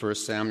1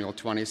 Samuel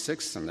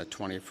 26 and the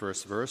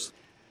 21st verse.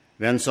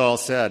 Then Saul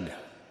said,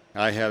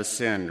 I have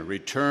sinned.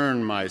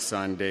 Return, my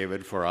son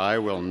David, for I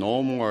will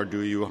no more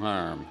do you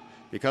harm.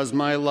 Because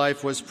my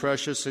life was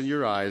precious in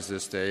your eyes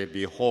this day,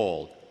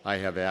 behold, I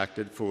have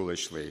acted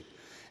foolishly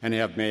and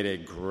have made a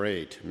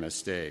great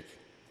mistake.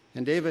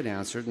 And David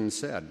answered and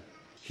said,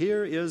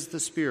 Here is the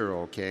spear,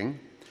 O king.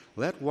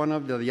 Let one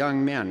of the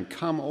young men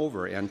come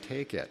over and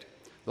take it.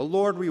 The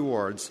Lord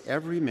rewards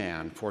every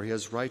man for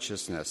his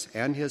righteousness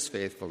and his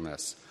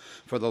faithfulness.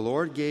 For the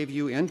Lord gave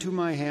you into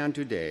my hand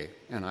today,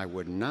 and I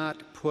would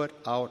not put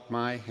out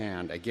my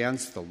hand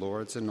against the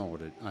Lord's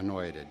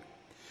anointed.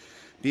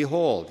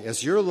 Behold,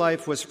 as your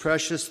life was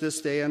precious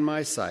this day in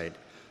my sight,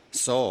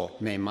 so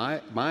may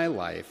my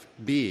life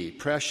be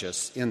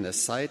precious in the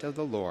sight of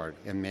the Lord,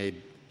 and may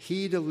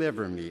he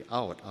deliver me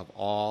out of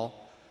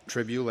all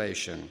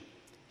tribulation.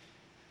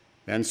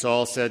 Then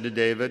Saul said to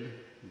David,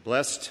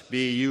 Blessed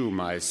be you,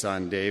 my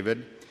son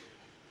David.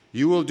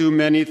 You will do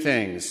many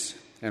things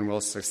and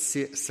will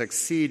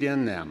succeed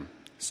in them.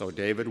 So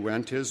David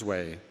went his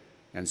way,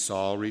 and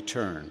Saul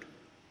returned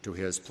to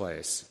his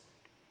place.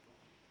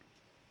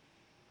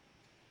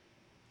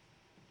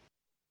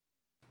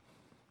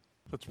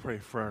 Let's pray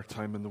for our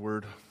time in the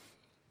Word.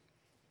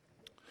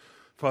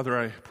 Father,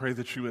 I pray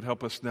that you would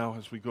help us now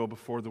as we go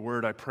before the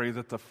Word. I pray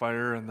that the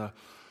fire and the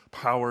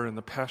power and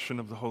the passion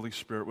of the Holy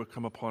Spirit would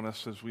come upon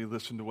us as we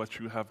listen to what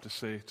you have to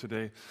say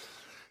today.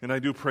 And I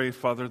do pray,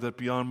 Father, that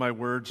beyond my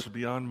words,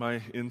 beyond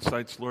my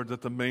insights, Lord,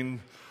 that the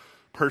main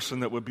person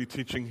that would be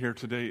teaching here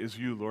today is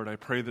you, Lord. I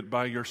pray that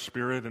by your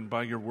Spirit and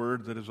by your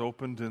word that is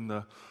opened in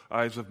the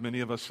eyes of many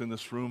of us in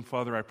this room,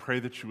 Father, I pray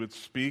that you would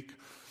speak.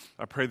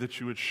 I pray that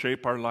you would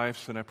shape our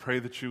lives, and I pray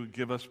that you would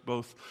give us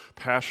both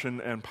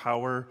passion and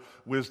power,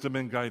 wisdom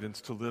and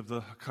guidance to live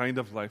the kind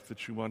of life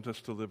that you want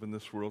us to live in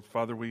this world.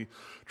 Father, we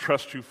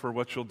trust you for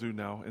what you'll do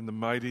now in the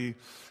mighty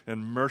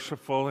and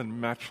merciful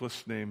and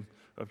matchless name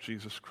of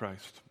Jesus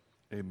Christ.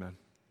 Amen.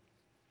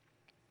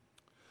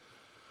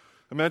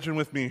 Imagine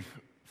with me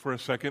for a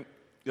second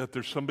that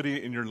there's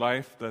somebody in your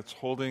life that's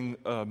holding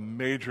a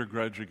major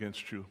grudge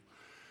against you.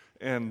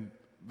 And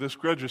this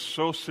grudge is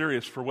so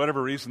serious for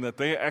whatever reason that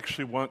they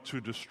actually want to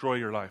destroy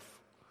your life.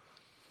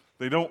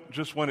 They don't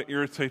just want to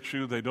irritate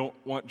you. They don't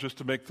want just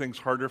to make things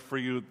harder for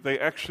you. They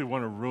actually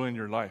want to ruin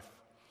your life.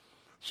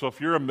 So if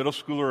you're a middle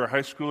schooler or a high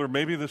schooler,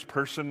 maybe this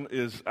person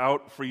is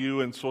out for you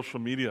in social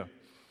media.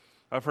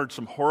 I've heard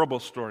some horrible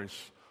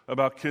stories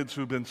about kids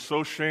who've been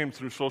so shamed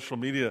through social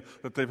media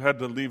that they've had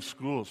to leave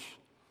schools.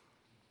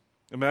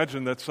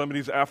 Imagine that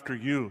somebody's after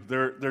you.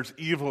 There's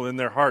evil in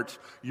their hearts.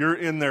 You're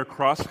in their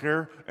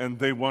crosshair, and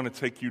they want to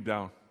take you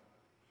down.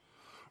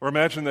 Or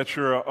imagine that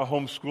you're a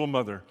homeschool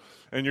mother,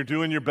 and you're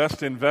doing your best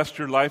to invest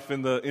your life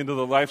into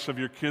the lives of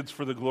your kids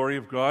for the glory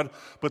of God,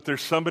 but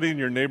there's somebody in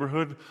your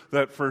neighborhood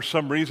that for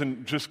some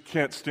reason just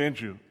can't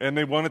stand you, and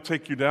they want to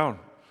take you down.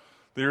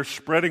 They're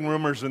spreading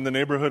rumors in the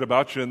neighborhood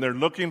about you, and they're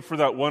looking for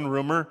that one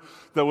rumor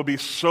that will be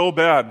so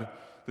bad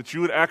that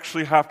you would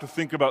actually have to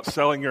think about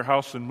selling your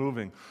house and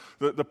moving.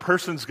 The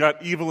person's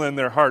got evil in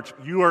their hearts.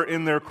 You are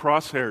in their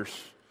crosshairs,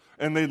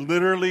 and they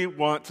literally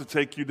want to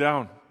take you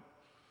down.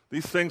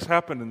 These things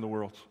happen in the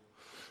world.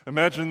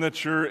 Imagine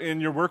that you're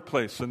in your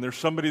workplace, and there's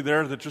somebody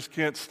there that just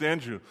can't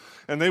stand you.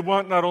 And they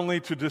want not only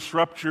to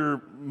disrupt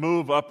your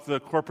move up the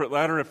corporate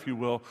ladder, if you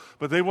will,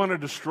 but they want to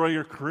destroy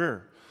your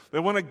career. They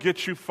want to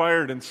get you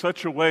fired in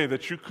such a way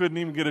that you couldn't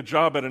even get a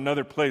job at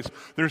another place.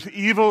 There's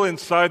evil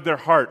inside their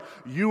heart.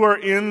 You are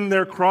in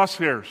their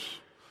crosshairs,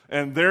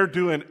 and they're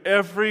doing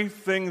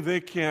everything they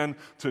can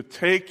to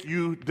take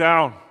you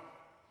down.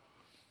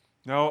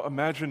 Now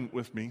imagine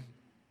with me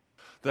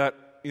that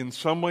in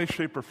some way,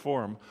 shape, or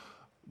form,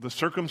 the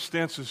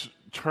circumstances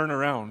turn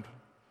around.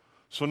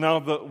 So now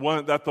the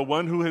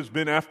one who has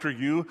been after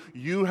you,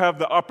 you have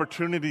the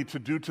opportunity to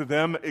do to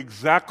them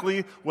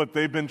exactly what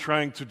they've been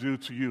trying to do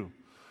to you.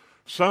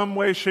 Some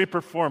way, shape,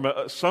 or form,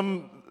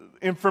 some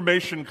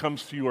information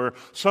comes to you or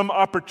some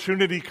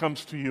opportunity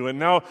comes to you, and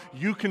now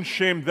you can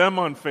shame them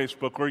on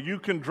Facebook, or you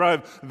can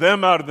drive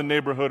them out of the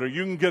neighborhood, or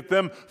you can get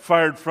them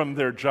fired from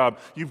their job.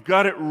 You've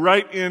got it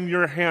right in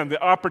your hand.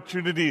 The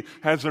opportunity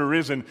has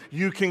arisen.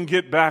 You can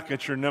get back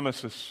at your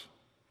nemesis.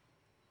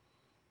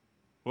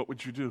 What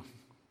would you do?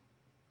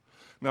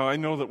 Now, I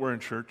know that we're in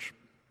church.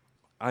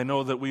 I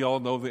know that we all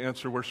know the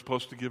answer we're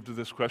supposed to give to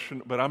this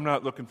question, but I'm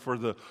not looking for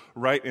the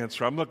right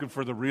answer. I'm looking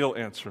for the real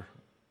answer.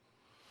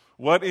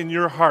 What in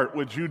your heart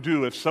would you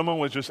do if someone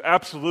was just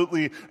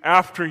absolutely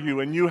after you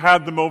and you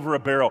had them over a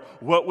barrel?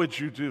 What would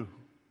you do?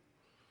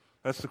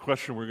 That's the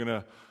question we're going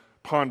to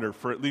ponder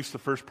for at least the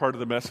first part of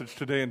the message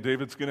today, and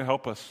David's going to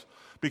help us.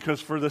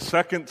 Because for the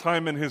second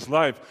time in his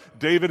life,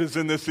 David is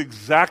in this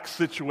exact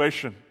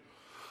situation.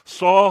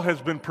 Saul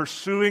has been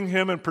pursuing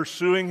him and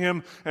pursuing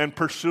him and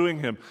pursuing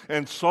him.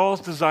 And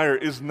Saul's desire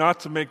is not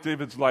to make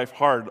David's life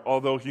hard,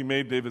 although he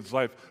made David's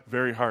life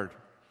very hard.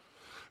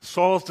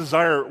 Saul's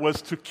desire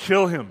was to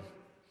kill him.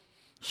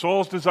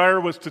 Saul's desire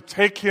was to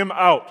take him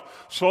out.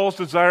 Saul's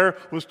desire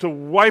was to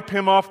wipe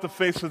him off the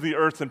face of the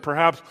earth, and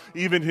perhaps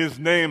even his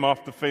name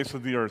off the face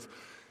of the earth.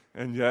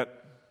 And yet,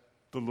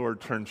 the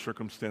Lord turned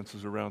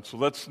circumstances around. So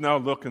let's now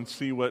look and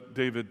see what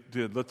David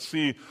did. Let's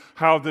see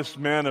how this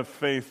man of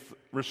faith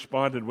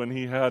responded when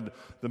he had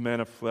the man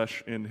of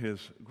flesh in his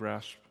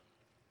grasp.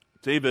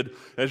 David,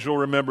 as you'll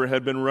remember,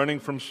 had been running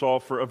from Saul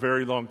for a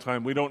very long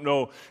time. We don't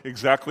know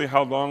exactly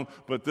how long,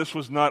 but this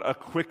was not a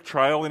quick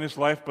trial in his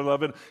life,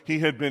 beloved. He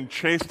had been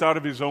chased out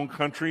of his own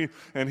country,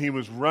 and he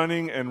was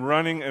running and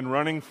running and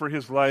running for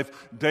his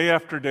life day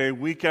after day,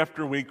 week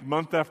after week,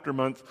 month after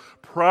month,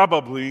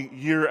 probably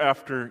year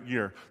after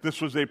year.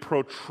 This was a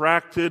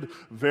protracted,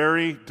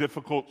 very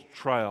difficult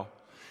trial.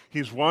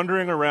 He's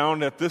wandering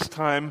around at this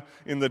time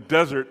in the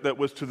desert that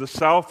was to the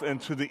south and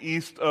to the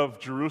east of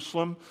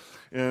Jerusalem,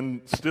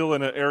 and still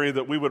in an area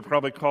that we would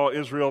probably call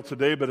Israel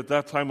today, but at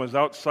that time was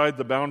outside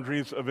the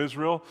boundaries of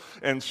Israel.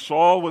 And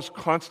Saul was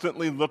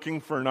constantly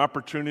looking for an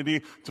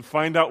opportunity to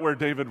find out where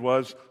David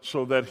was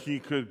so that he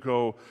could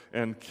go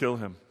and kill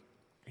him.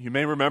 You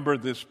may remember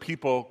this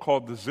people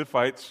called the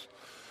Ziphites.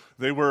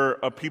 They were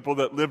a people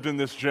that lived in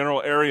this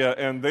general area,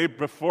 and they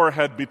before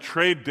had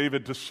betrayed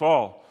David to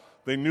Saul.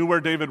 They knew where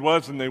David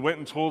was, and they went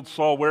and told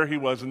Saul where he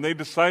was, and they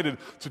decided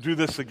to do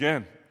this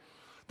again.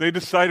 They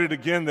decided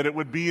again that it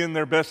would be in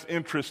their best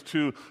interest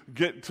to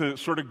get to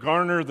sort of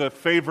garner the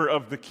favor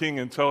of the king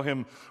and tell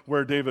him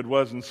where David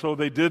was. And so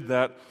they did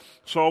that.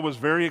 Saul was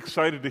very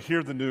excited to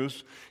hear the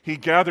news. He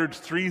gathered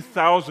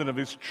 3,000 of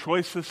his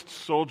choicest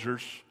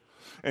soldiers,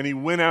 and he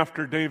went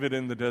after David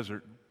in the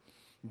desert.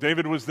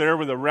 David was there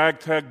with a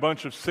ragtag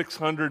bunch of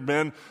 600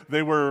 men.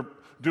 They were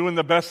doing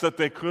the best that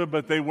they could,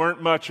 but they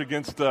weren't much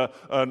against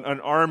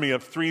an army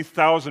of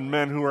 3,000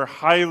 men who were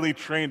highly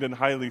trained and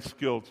highly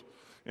skilled.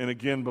 And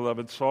again,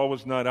 beloved, Saul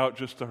was not out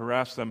just to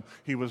harass them.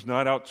 He was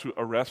not out to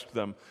arrest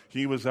them.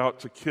 He was out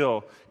to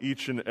kill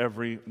each and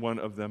every one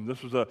of them.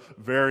 This was a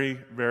very,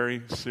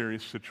 very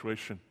serious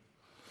situation.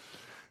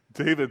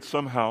 David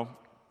somehow,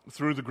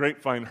 through the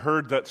grapevine,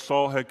 heard that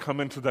Saul had come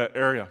into that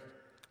area.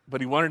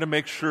 But he wanted to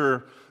make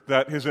sure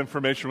that his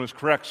information was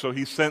correct. So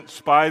he sent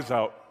spies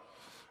out.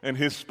 And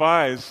his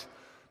spies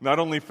not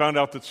only found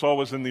out that Saul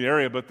was in the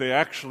area, but they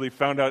actually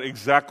found out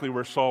exactly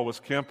where Saul was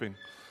camping.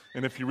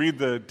 And if you read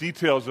the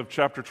details of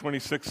chapter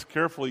 26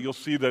 carefully, you'll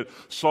see that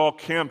Saul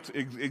camped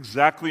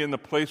exactly in the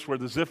place where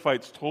the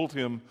Ziphites told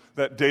him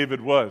that David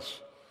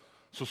was.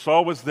 So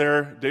Saul was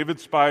there,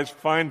 David's spies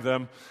find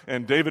them,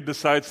 and David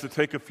decides to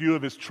take a few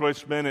of his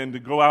choice men and to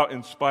go out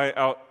and spy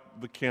out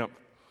the camp.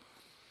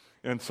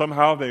 And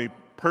somehow they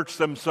perched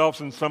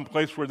themselves in some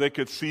place where they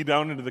could see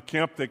down into the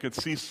camp. They could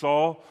see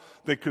Saul.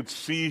 They could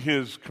see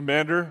his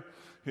commander,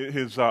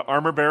 his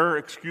armor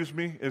bearer,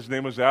 his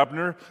name was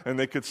Abner, and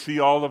they could see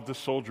all of the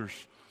soldiers.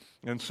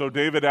 And so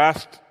David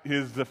asked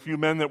the few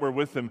men that were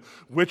with him,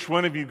 which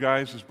one of you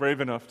guys is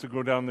brave enough to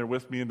go down there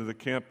with me into the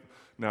camp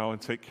now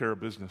and take care of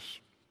business?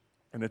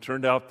 And it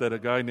turned out that a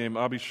guy named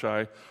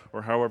Abishai,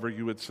 or however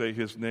you would say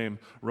his name,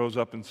 rose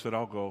up and said,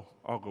 I'll go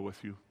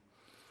with you.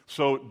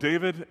 So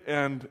David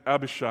and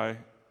Abishai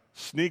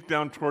sneak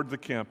down toward the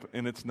camp,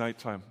 and it's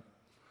nighttime.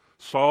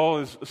 Saul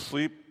is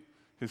asleep.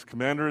 His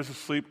commander is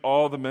asleep.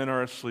 All the men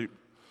are asleep.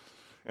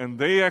 And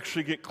they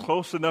actually get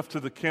close enough to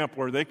the camp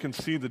where they can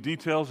see the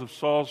details of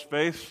Saul's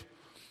face,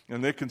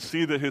 and they can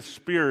see that his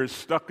spear is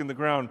stuck in the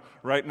ground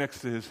right next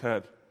to his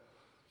head.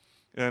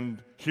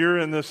 And here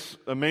in this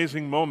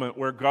amazing moment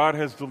where God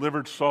has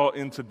delivered Saul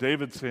into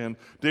David's hand,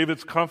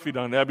 David's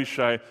confidant,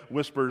 Abishai,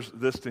 whispers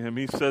this to him.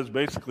 He says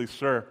basically,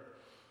 sir,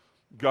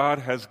 God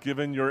has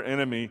given your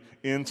enemy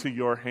into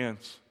your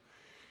hands.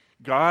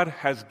 God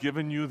has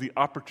given you the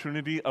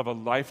opportunity of a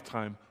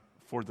lifetime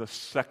for the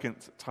second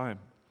time.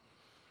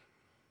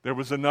 There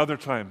was another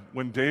time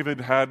when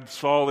David had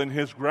Saul in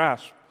his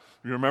grasp.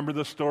 You remember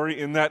the story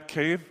in that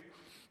cave?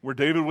 Where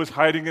David was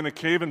hiding in a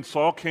cave and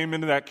Saul came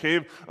into that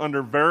cave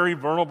under very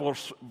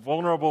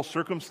vulnerable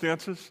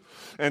circumstances.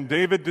 And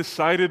David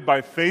decided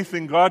by faith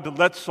in God to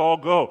let Saul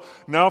go.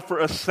 Now for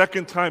a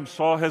second time,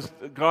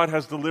 God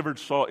has delivered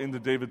Saul into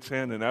David's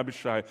hand. And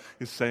Abishai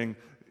is saying,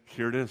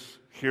 here it is.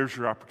 Here's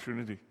your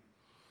opportunity.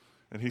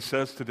 And he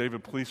says to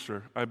David, please,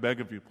 sir, I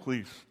beg of you,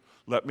 please,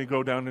 let me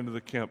go down into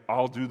the camp.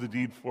 I'll do the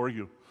deed for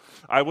you.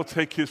 I will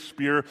take his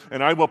spear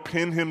and I will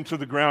pin him to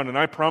the ground. And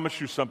I promise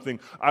you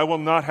something, I will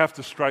not have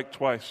to strike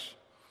twice.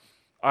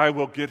 I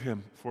will get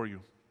him for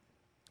you.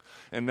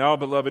 And now,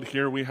 beloved,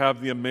 here we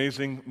have the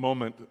amazing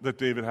moment that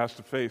David has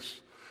to face.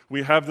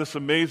 We have this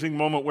amazing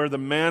moment where the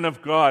man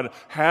of God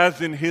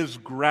has in his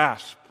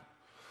grasp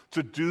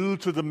to do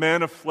to the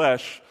man of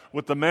flesh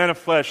what the man of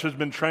flesh has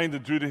been trying to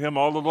do to him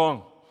all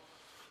along.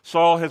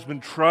 Saul has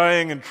been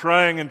trying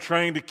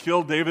to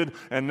kill David,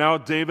 and now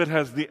David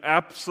has the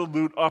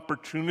absolute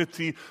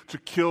opportunity to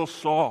kill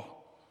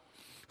Saul.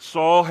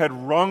 Saul had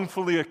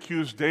wrongfully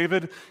accused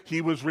David.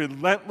 He was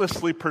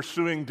relentlessly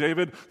pursuing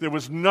David. There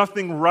was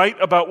nothing right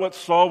about what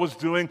Saul was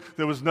doing.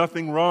 There was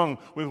nothing wrong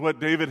with what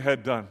David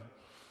had done.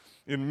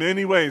 In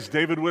many ways,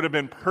 David would have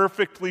been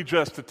perfectly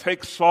just to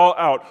take Saul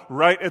out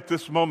right at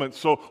this moment.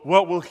 So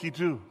what will he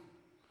do?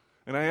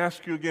 And I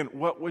ask you again,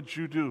 what would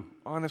you do,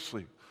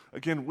 honestly?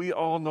 Again, we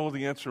all know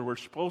the answer we're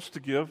supposed to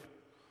give,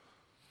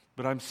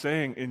 But I'm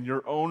saying in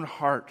your own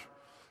heart,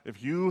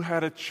 if you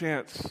had a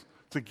chance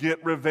to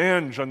get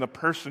revenge on the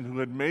person who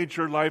had made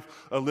your life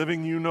a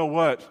living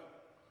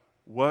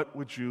what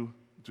would you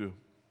do?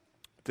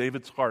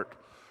 David's heart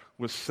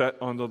was set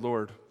on the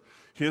Lord.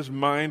 His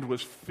mind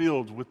was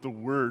filled with the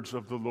words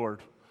of the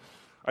Lord.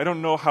 I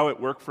don't know how it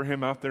worked for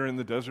him out there in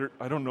the desert.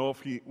 I don't know if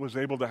he was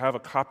able to have a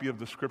copy of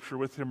the scripture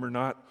with him or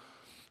not.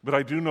 But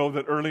I do know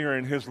that earlier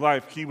in his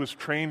life, he was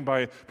trained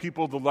by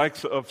people the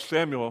likes of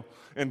Samuel,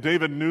 and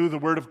David knew the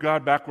word of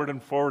God backward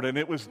and forward, and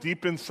it was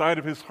deep inside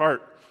of his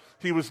heart.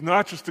 He was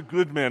not just a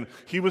good man.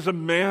 He was a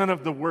man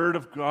of the word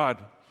of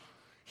God.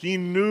 He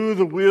knew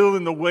the will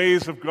and the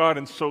ways of God,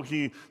 and so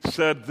he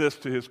said this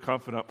to his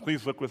confidant.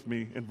 Please look with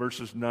me in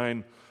verses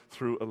 9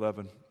 through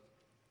 11.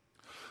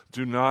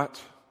 Do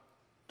not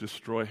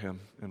destroy him.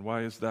 And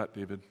why is that,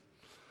 David?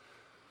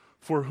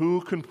 For who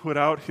can put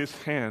out his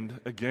hand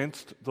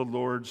against the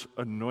Lord's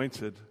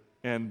anointed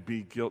and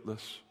be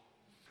guiltless?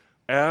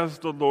 As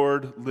the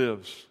Lord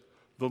lives,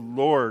 the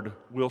Lord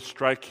will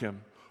strike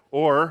him,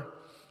 or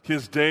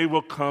his day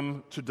will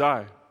come to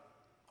die,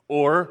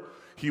 or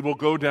he will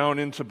go down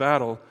into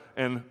battle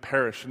and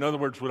perish. In other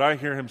words, what I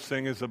hear him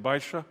saying is,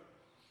 Abisha,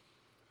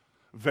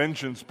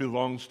 vengeance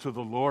belongs to the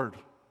Lord.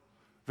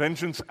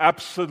 Vengeance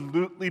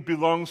absolutely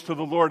belongs to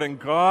the Lord, and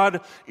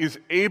God is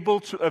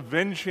able to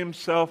avenge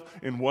himself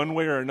in one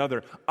way or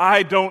another.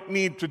 I don't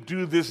need to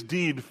do this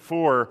deed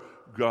for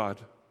God.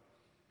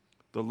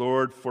 The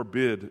Lord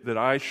forbid that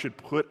I should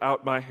put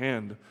out my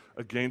hand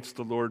against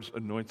the Lord's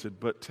anointed,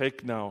 but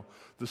take now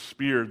the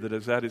spear that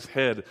is at his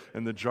head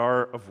and the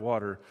jar of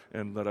water,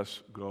 and let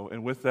us go.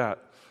 And with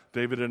that,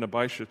 David and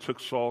Abisha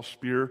took Saul's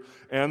spear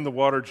and the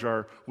water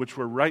jar, which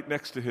were right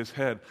next to his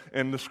head.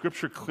 And the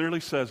scripture clearly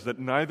says that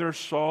neither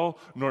Saul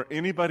nor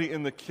anybody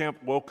in the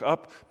camp woke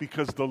up,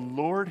 because the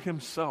Lord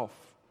himself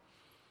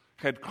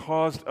had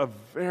caused a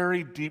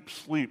very deep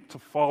sleep to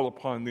fall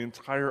upon the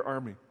entire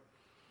army.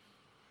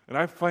 And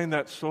I find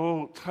that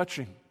so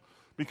touching,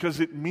 because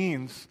it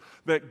means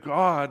that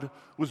God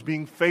was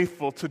being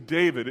faithful to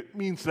David. It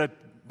means that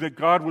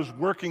God was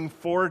working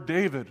for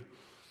David.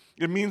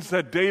 It means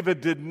that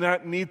David did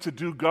not need to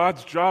do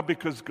God's job,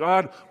 because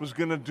God was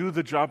going to do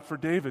the job for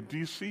David. Do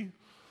you see?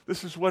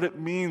 This is what it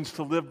means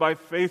to live by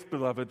faith,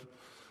 beloved.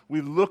 We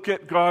look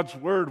at God's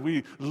word.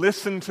 We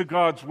listen to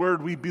God's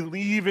word. We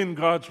believe in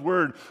God's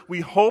word.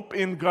 We hope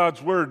in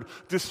God's word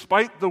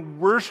despite the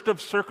worst of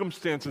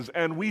circumstances.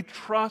 And we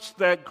trust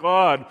that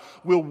God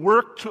will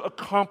work to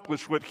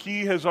accomplish what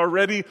he has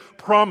already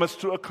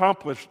promised to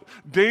accomplish.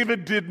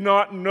 David did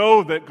not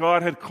know that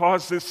God had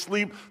caused this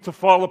sleep to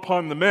fall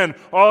upon the men.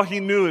 All he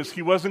knew is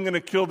he wasn't going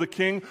to kill the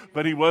king,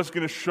 but he was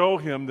going to show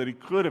him that he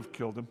could have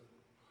killed him.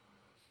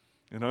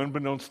 And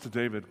unbeknownst to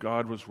David,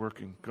 God was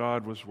working.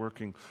 God was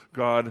working.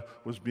 God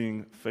was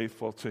being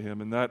faithful to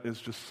him. And that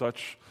is just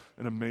such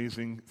an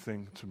amazing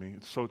thing to me.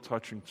 It's so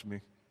touching to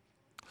me.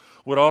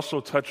 What also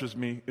touches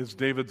me is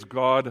David's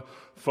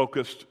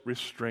God-focused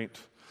restraint.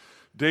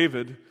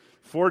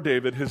 For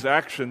David, his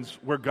actions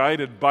were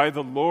guided by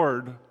the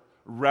Lord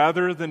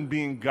rather than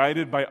being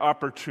guided by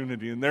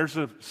opportunity. And there's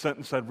a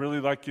sentence I'd really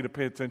like you to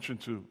pay attention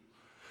to.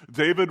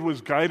 David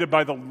was guided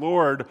by the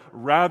Lord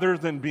rather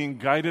than being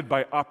guided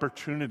by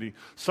opportunity.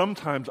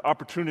 Sometimes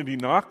opportunity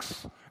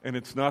knocks, and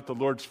it's not the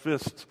Lord's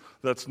fist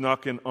that's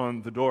knocking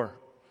on the door.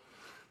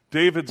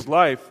 David's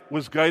life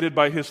was guided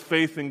by his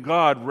faith in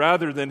God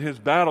rather than his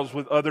battles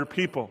with other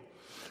people.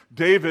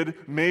 David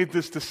made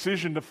this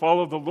decision to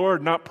follow the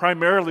Lord not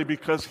primarily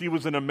because he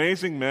was an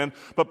amazing man,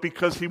 but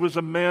because he was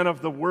a man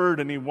of the Word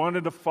and he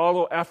wanted to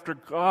follow after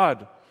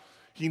God.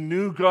 He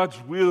knew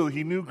God's will,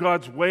 he knew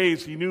God's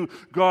ways, he knew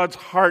God's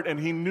heart, and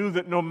he knew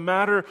that no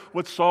matter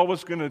what Saul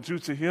was going to do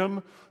to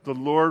him, the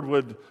Lord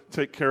would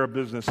take care of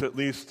business, at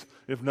least,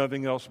 if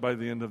nothing else, by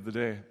the end of the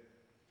day.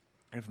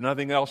 If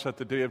nothing else, at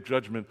the day of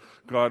judgment,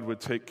 God would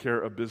take care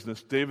of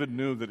business. David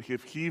knew that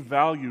if he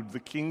valued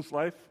the king's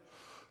life,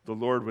 the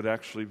Lord would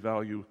actually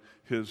value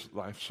his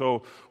life.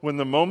 So when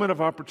the moment of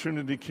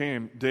opportunity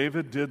came,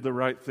 David did the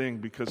right thing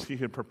because he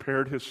had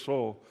prepared his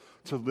soul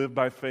to live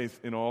by faith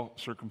in all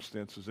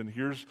circumstances. And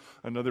here's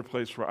another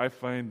place where I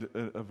find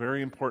a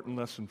very important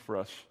lesson for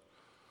us.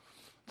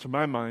 To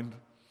my mind,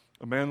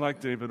 a man like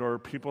David or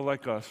people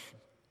like us,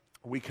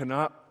 we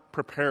cannot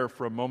prepare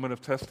for a moment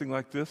of testing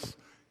like this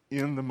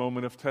in the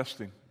moment of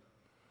testing.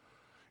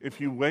 If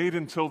you wait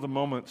until the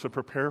moment to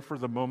prepare for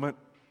the moment,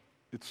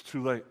 it's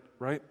too late,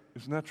 right?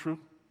 Isn't that true?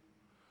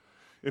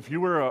 If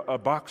you were a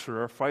boxer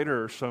or a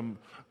fighter or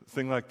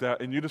something like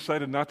that, and you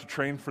decided not to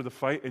train for the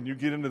fight, and you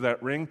get into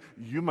that ring,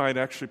 you might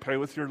actually pay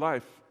with your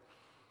life.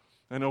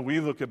 I know we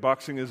look at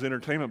boxing as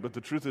entertainment, but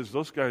the truth is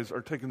those guys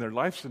are taking their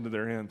lives into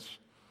their hands.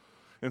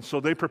 And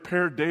so they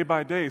prepare day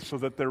by day so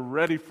that they're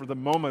ready for the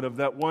moment of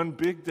that one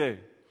big day.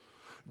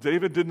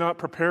 David did not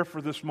prepare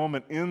for this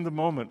moment in the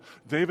moment.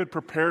 David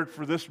prepared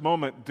for this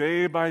moment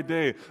day by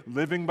day,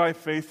 living by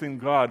faith in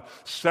God,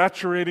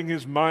 saturating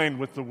his mind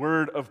with the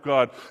Word of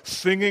God,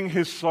 singing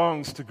his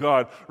songs to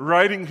God,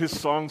 writing his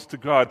songs to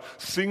God,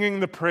 singing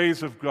the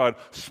praise of God,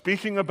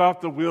 speaking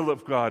about the will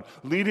of God,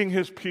 leading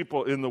his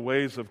people in the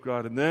ways of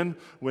God. And then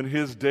when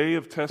his day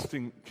of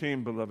testing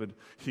came, beloved,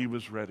 he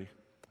was ready.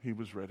 He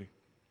was ready.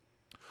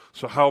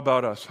 So how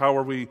about us? How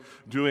are we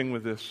doing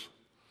with this?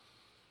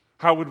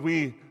 How would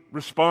we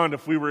respond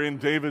if we were in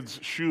David's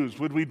shoes?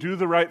 Would we do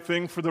the right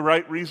thing for the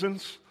right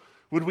reasons?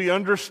 Would we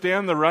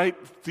understand the right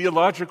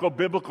theological,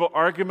 biblical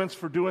arguments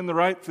for doing the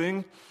right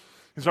thing?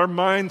 Is our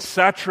mind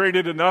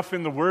saturated enough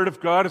in the Word of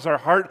God? Is our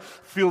heart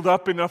filled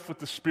up enough with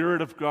the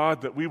Spirit of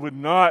God that we would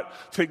not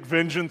take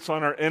vengeance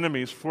on our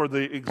enemies for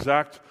the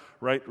exact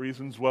right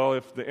reasons? Well,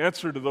 if the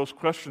answer to those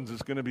questions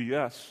is going to be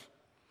yes,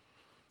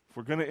 if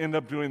we're going to end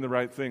up doing the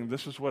right thing,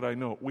 this is what I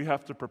know. We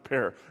have to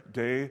prepare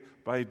day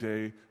by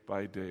day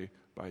by day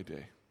by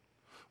day.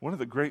 One of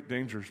the great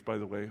dangers, by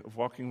the way, of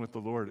walking with the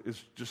Lord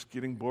is just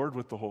getting bored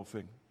with the whole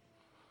thing.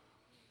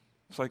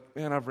 It's like,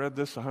 man, I've read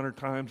this 100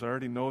 times. I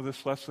already know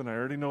this lesson. I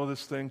already know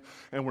this thing.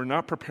 And we're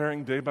not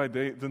preparing day by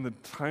day. Then the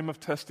time of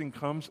testing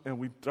comes and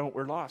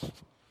we're lost.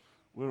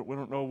 We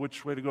don't know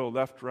which way to go,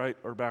 left, right,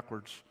 or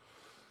backwards.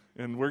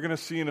 And we're going to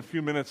see in a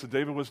few minutes that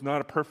David was not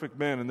a perfect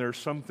man, and there are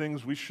some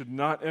things we should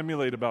not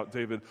emulate about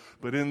David.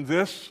 But in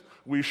this,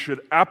 we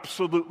should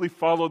absolutely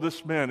follow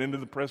this man into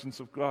the presence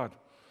of God.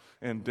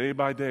 And day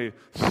by day,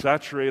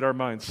 saturate our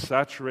minds,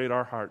 saturate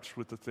our hearts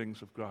with the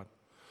things of God.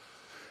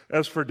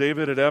 As for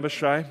David and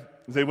Abishai,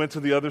 they went to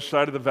the other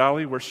side of the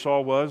valley where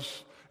Saul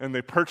was, and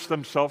they perched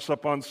themselves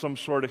up on some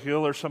sort of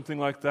hill or something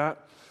like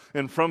that.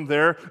 And from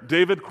there,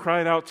 David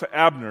cried out to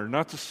Abner,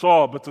 not to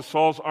Saul, but to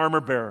Saul's armor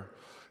bearer.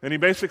 And he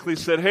basically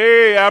said,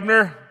 "Hey,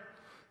 Abner,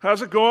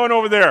 how's it going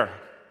over there?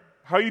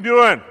 How you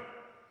doing?"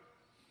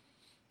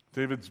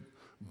 David's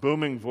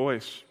booming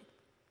voice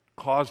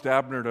caused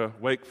Abner to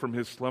wake from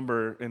his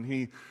slumber, and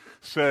he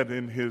said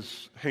in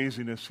his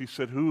haziness, he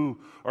said,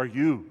 "Who are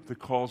you that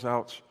calls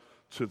out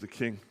to the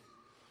king?"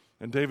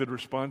 And David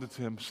responded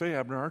to him, "Say,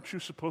 Abner, aren't you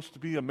supposed to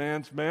be a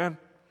man's man?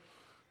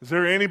 Is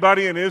there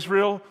anybody in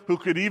Israel who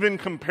could even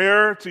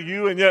compare to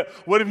you? And yet,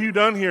 what have you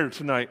done here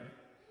tonight?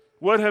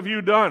 What have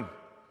you done?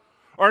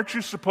 Aren't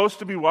you supposed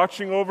to be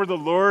watching over the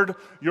Lord,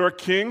 your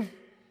king?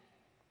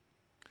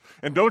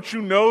 And don't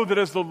you know that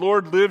as the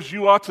Lord lives,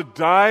 you ought to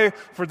die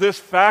for this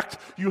fact?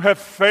 You have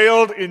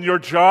failed in your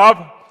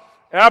job.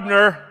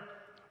 Abner,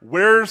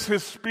 where's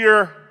his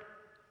spear?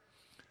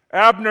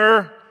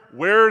 Abner,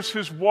 where's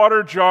his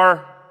water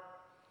jar?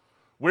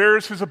 Where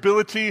is his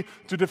ability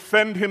to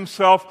defend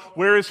himself?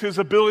 Where is his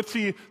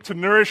ability to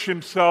nourish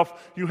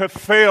himself? You have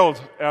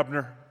failed,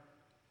 Abner."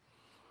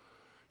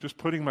 Just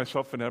putting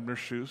myself in Abner's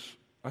shoes,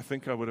 I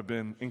think I would have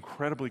been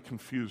incredibly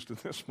confused in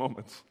this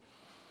moment.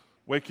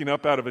 Waking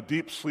up out of a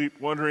deep sleep,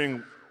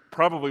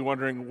 probably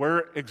wondering,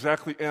 where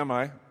exactly am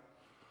I?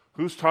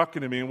 Who's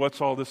talking to me and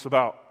what's all this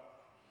about?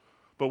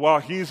 But while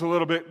he's a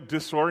little bit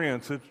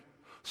disoriented,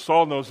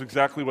 Saul knows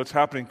exactly what's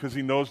happening because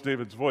he knows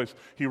David's voice.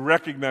 He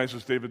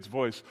recognizes David's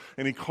voice.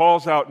 And he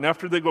calls out, and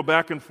after they go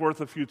back and forth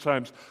a few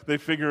times, they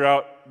figure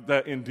out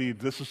that indeed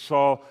this is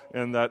Saul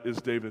and that is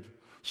David.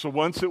 So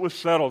once it was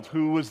settled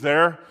who was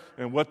there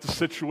and what the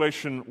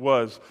situation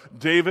was,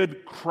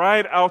 David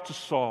cried out to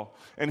Saul,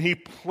 and he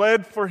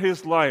pled for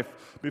his life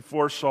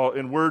before Saul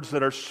in words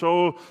that are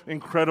so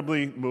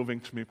incredibly moving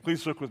to me.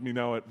 Please look with me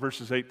now at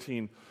verses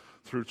 18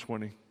 through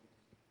 20.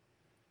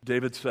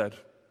 David said,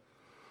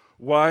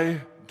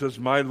 "Why does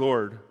my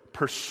Lord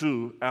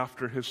pursue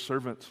after his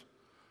servant?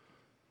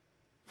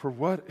 For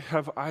what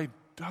have I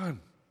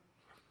done?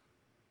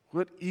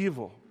 What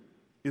evil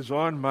is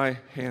on my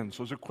hands?"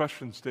 Those are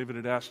questions David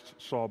had asked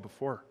Saul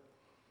before.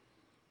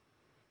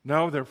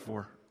 "Now,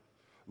 therefore,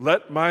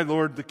 let my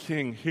Lord the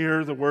king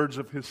hear the words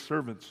of his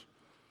servants.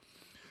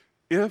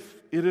 If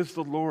it is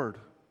the Lord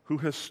who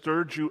has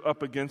stirred you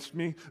up against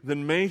me,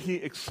 then may he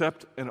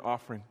accept an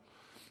offering."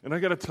 And I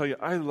got to tell you,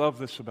 I love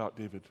this about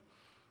David.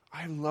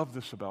 I love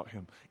this about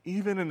him.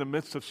 Even in the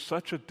midst of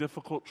such a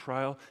difficult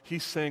trial,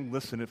 he's saying,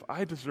 listen, if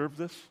I deserve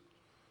this,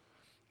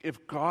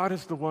 if God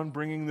is the one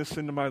bringing this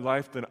into my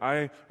life, then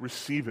I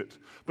receive it.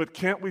 But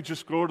can't we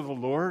just go to the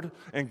Lord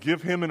and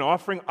give him an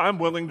offering? I'm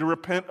willing to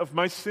repent of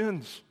my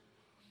sins.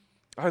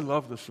 I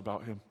love this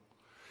about him.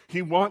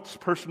 He wants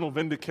personal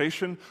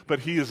vindication, but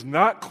he is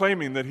not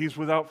claiming that he's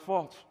without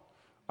fault.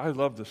 I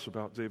love this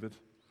about David.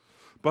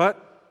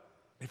 "But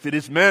if it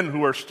is men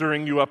who are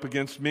stirring you up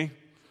against me,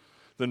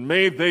 then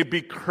may they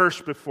be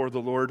cursed before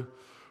the Lord,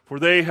 for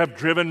they have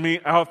driven me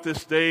out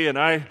this day, and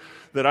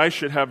that I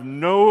should have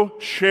no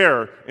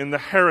share in the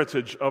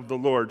heritage of the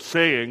Lord,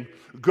 saying,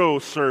 'Go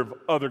serve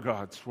other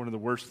gods.'" One of the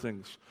worst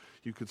things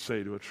you could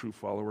say to a true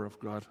follower of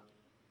God.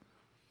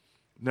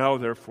 "Now,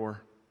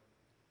 therefore,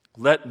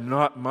 let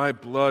not my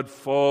blood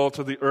fall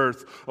to the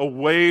earth,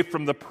 away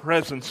from the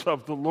presence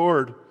of the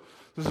Lord."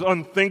 This is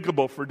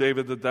unthinkable for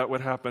David that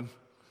would happen.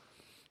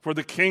 For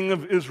the king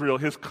of Israel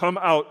has come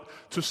out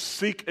to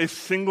seek a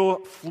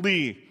single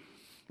flea,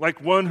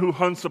 like one who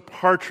hunts a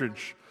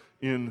partridge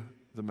in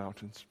the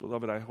mountains.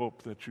 Beloved, I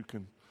hope that you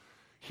can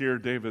hear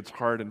David's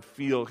heart and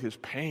feel his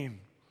pain.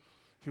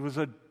 He was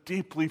a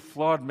deeply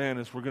flawed man,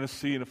 as we're going to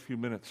see in a few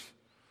minutes.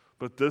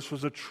 But this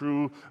was a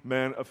true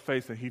man of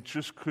faith, and he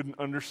just couldn't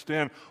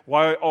understand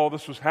why all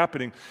this was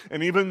happening.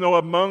 And even though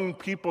among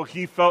people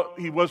he felt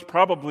he was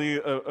probably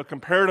a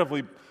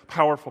comparatively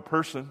powerful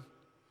person,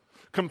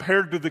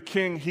 compared to the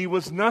king, he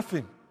was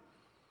nothing.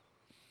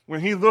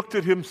 When he looked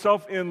at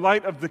himself in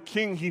light of the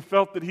king, he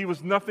felt that he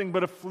was nothing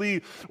but a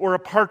flea or a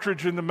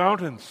partridge in the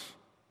mountains.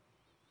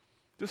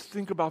 Just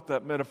think about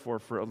that metaphor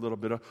for a little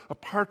bit. A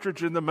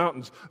partridge in the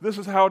mountains. This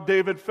is how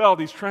David felt.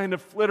 He's trying to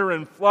flitter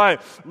and fly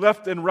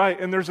left and right,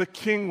 and there's a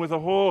king with a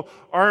whole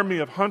army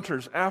of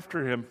hunters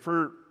after him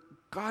for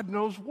God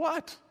knows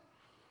what.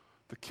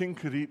 The king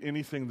could eat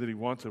anything that he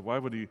wanted. Why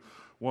would he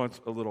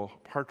want a little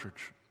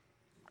partridge?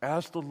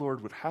 As the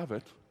Lord would have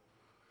it,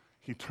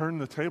 he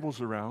turned the tables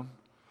around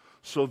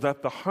so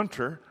that the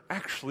hunter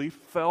actually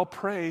fell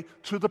prey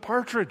to the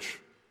partridge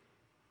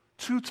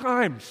 2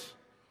 times.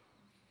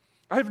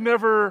 I've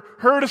never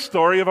heard a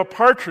story of a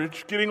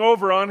partridge getting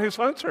over on his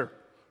hunter.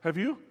 Have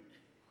you?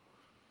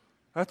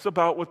 That's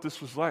about what this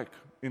was like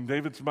in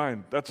David's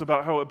mind. That's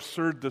about how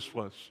absurd this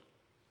was.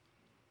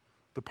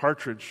 The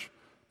partridge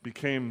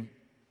became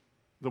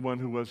the one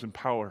who was in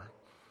power.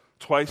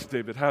 Twice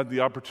David had the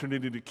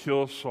opportunity to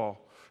kill Saul.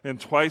 And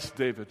twice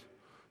David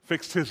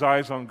fixed his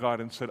eyes on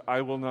God and said,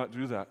 I will not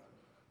do that.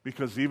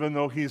 Because even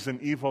though he's an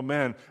evil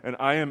man and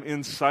I am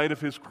inside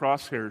of his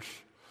crosshairs,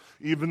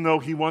 even though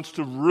he wants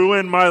to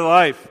ruin my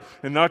life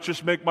and not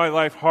just make my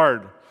life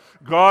hard,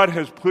 God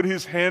has put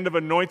his hand of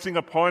anointing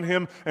upon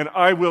him, and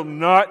I will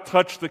not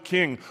touch the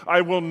king.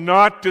 I will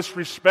not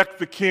disrespect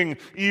the king,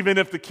 even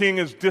if the king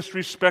is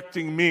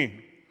disrespecting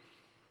me.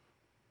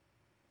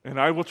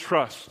 And I will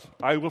trust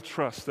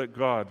that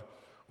God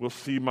will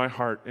see my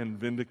heart and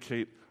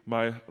vindicate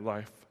my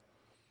life.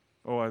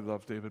 Oh, I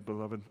love David,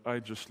 beloved. I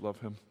just love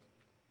him.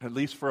 At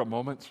least for a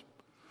moment,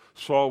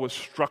 Saul was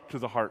struck to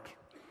the heart.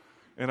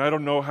 And I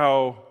don't know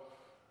how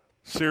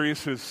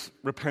serious his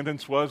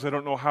repentance was. I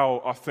don't know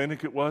how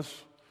authentic it was.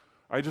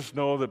 I just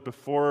know that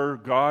before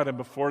God and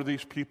before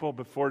these people,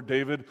 before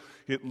David,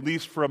 at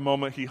least for a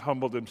moment, he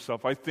humbled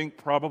himself. I think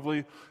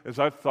probably, as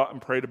I've thought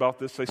and prayed about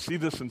this, I see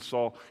this in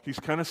Saul. He's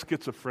kind of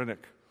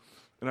schizophrenic.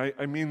 And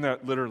I mean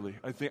that literally.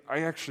 I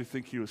actually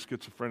think he was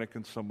schizophrenic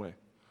in some way.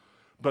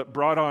 But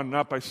brought on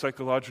not by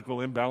psychological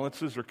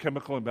imbalances or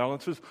chemical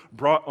imbalances,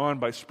 brought on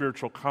by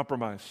spiritual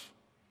compromise.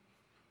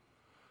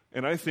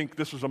 And I think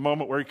this was a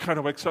moment where he kind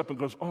of wakes up and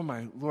goes, oh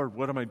my Lord,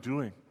 what am I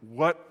doing?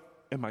 What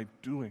am I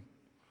doing?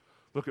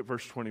 Look at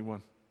verse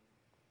 21.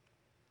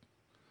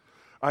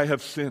 I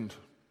have sinned.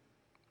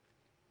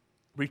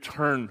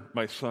 Return,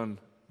 my son,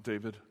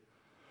 David,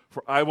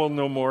 for I will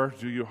no more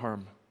do you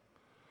harm.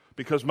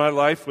 Because my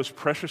life was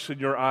precious in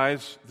your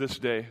eyes this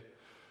day.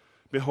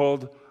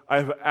 Behold, I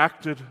have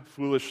acted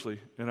foolishly,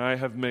 and I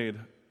have made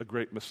a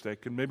great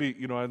mistake. And maybe,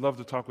 I'd love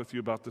to talk with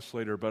you about this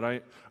later, but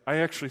I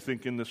actually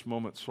think in this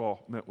moment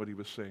Saul meant what he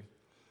was saying.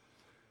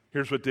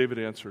 Here's what David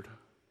answered.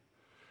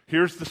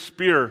 Here's the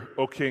spear,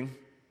 O king.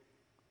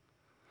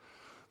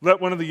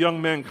 Let one of the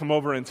young men come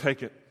over and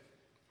take it.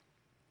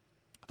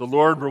 The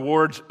Lord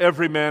rewards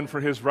every man for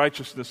his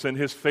righteousness and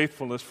his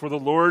faithfulness, for the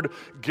Lord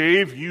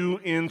gave you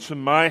into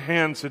my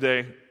hand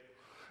today,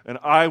 and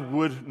I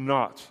would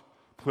not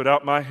put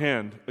out my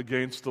hand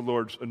against the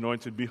Lord's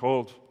anointed.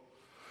 Behold,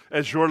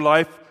 as your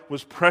life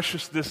was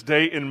precious this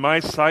day in my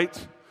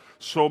sight,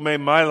 so may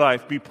my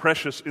life be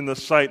precious in the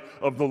sight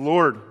of the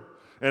Lord.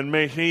 And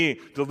may he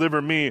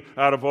deliver me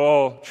out of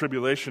all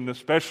tribulation,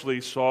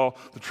 especially, Saul,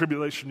 the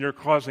tribulation you're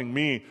causing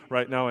me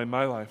right now in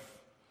my life.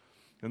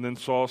 And then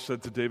Saul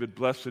said to David,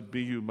 blessed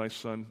be you, my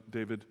son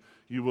David.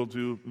 You will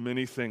do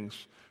many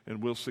things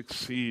and will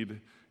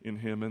succeed in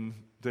him. And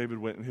David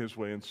went his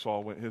way and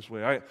Saul went his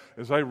way.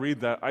 As I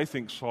read that, I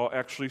think Saul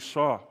actually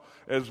saw,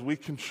 as we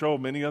can show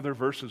many other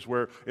verses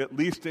where, at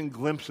least in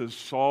glimpses,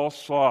 Saul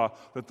saw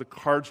that the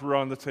cards were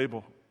on the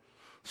table.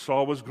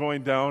 Saul was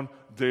going down,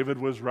 David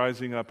was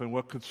rising up, and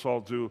what could Saul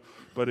do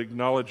but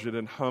acknowledge it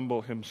and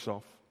humble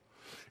himself?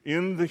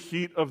 In the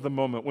heat of the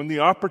moment, when the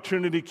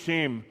opportunity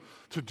came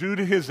to do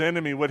to his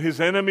enemy what his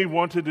enemy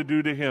wanted to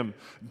do to him,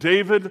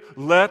 David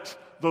let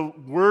the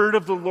word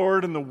of the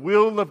Lord and the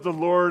will of the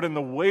Lord and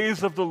the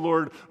ways of the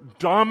Lord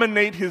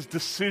dominate his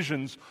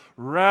decisions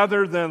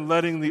rather than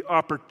letting the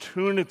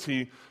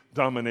opportunity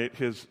dominate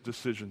his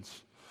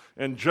decisions.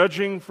 And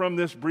judging from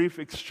this brief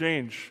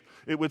exchange,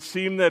 it would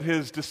seem that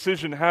his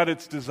decision had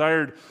its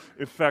desired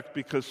effect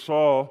because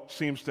Saul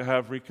seems to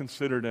have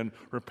reconsidered and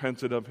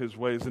repented of his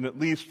ways, and at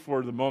least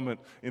for the moment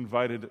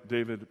invited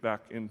David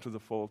back into the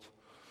fold.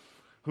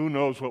 Who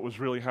knows what was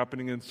really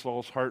happening in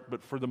Saul's heart,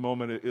 but for the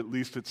moment, at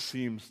least it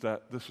seems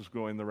that this is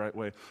going the right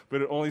way.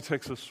 But it only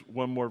takes us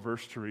one more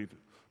verse to read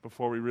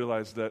before we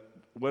realize that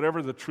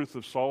whatever the truth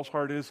of Saul's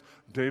heart is,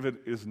 David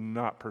is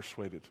not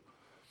persuaded.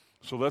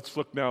 So let's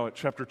look now at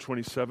chapter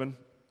 27.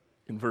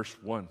 in verse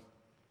 1.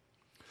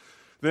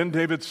 Then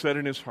David said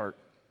in his heart,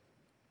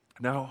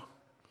 "Now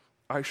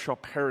I shall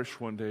perish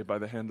one day by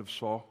the hand of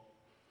Saul."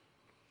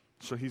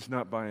 So he's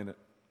not buying it.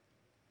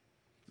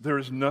 "There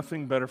is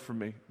nothing better for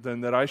me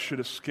than that I should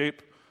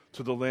escape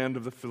to the land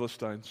of the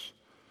Philistines.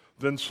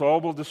 Then Saul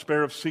will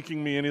despair of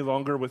seeking me any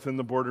longer within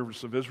the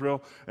borders of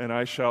Israel, and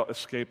I shall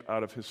escape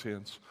out of his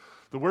hands."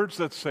 The words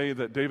that say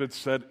that David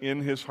said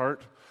in his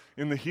heart,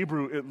 in the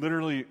Hebrew,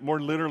 it more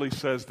literally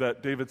says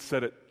that David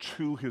said it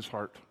to his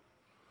heart.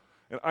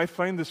 And I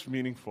find this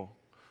meaningful.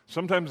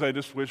 Sometimes I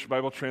just wish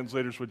Bible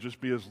translators would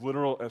just be as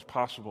literal as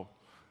possible.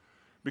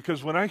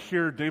 Because when I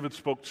hear David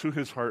spoke to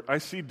his heart, I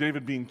see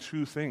David being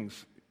two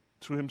things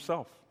to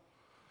himself.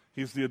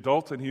 He's the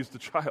adult and he's the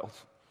child.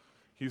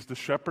 He's the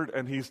shepherd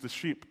and he's the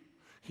sheep.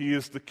 He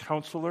is the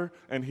counselor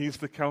and he's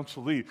the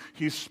counselee.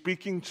 He's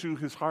speaking to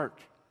his heart.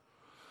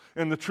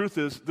 And the truth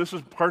is, this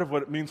is part of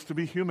what it means to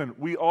be human.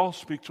 We all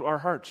speak to our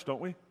hearts, don't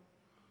we?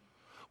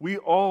 We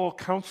all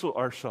counsel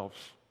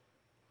ourselves.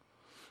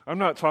 I'm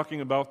not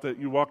talking about that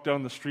you walk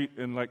down the street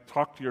and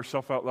talk to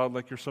yourself out loud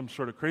like you're some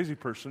sort of crazy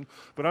person,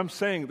 but I'm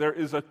saying there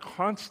is a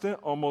constant,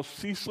 almost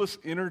ceaseless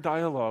inner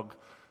dialogue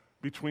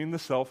between the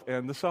self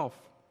and the self.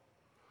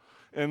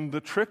 And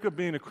the trick of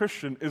being a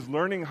Christian is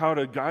learning how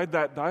to guide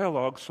that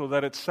dialogue so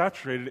that it's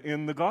saturated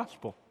in the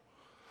gospel.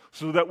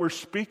 So that we're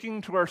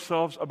speaking to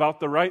ourselves about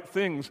the right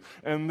things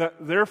and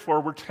that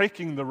therefore we're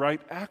taking the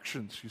right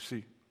actions, you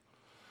see.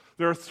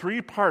 There are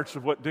three parts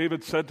of what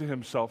David said to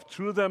himself.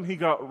 Two of them he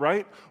got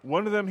right,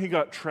 one of them he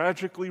got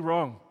tragically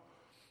wrong.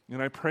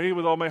 And I pray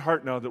with all my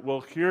heart now that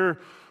we'll hear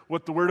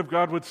what the Word of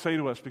God would say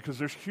to us, because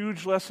there's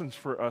huge lessons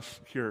for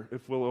us here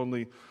if we'll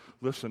only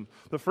listen.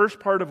 The first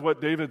part of what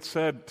David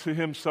said to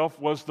himself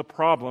was the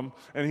problem,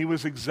 and he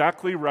was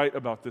exactly right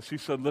about this. He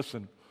said,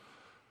 "Listen,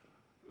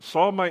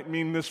 Saul might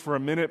mean this for a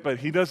minute, but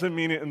he doesn't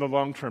mean it in the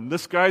long term.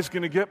 This guy's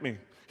going to get me.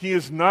 He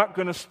is not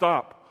going to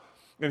stop.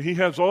 And he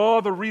has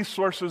all the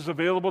resources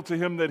available to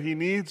him that he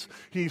needs.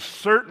 He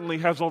certainly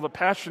has all the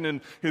passion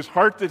in his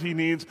heart that he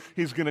needs.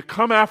 He's going to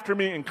come after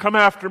me and come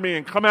after me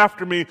and come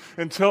after me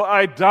until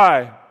I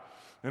die.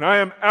 And I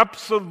am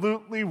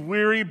absolutely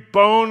weary,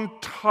 bone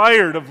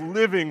tired of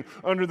living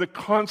under the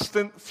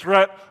constant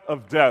threat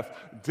of death."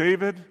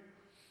 David,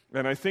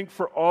 and I think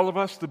for all of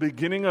us, the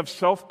beginning of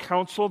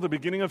self-counsel, the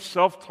beginning of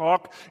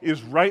self-talk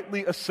is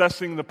rightly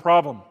assessing the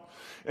problem.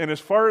 And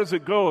as far as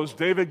it goes,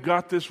 David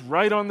got this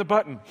right on the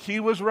button. He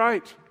was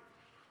right.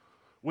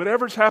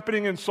 Whatever's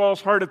happening in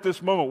Saul's heart at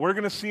this moment, we're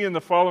going to see in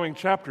the following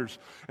chapters.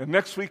 And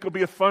next week will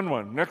be a fun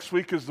one. Next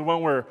week is the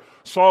one where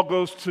Saul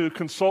goes to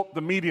consult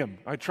the medium.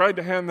 I tried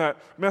to hand that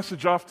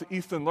message off to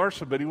Ethan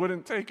Larson, but he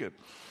wouldn't take it.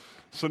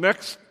 So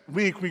next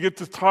week we get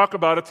to talk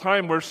about a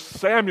time where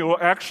Samuel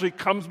actually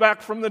comes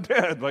back from the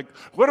dead.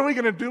 What are we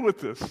going to do with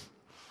this?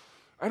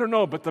 I don't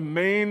know, but the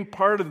main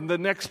part of the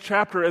next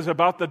chapter is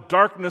about the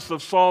darkness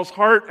of Saul's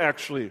heart,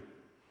 actually.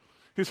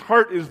 His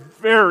heart is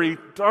very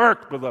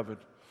dark, beloved.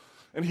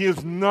 And he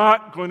is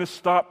not going to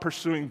stop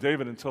pursuing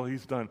David until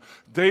he's done.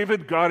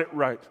 David got it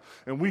right,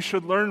 and we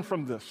should learn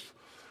from this.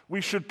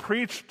 We should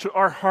preach to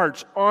our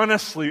hearts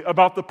honestly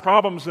about the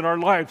problems in our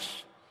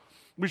lives.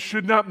 We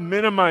should not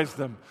minimize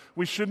them.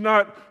 We should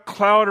not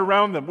cloud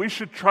around them. We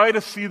should try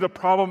to see the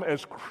problem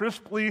as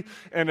crisply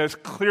and as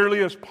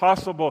clearly as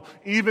possible,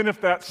 even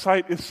if that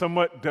sight is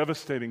somewhat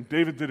devastating.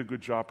 David did a good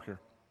job here.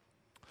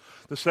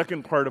 The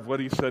second part of what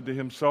he said to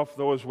himself,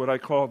 though, is what I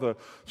call the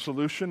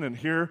solution, and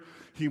here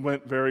he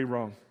went very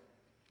wrong.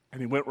 And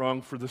he went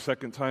wrong for the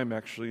second time,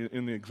 actually,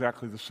 in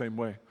exactly the same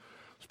way.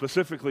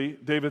 Specifically,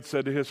 David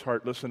said to his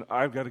heart, "Listen,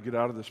 I've got to get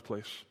out of this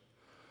place."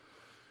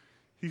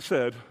 He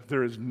said,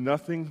 "There is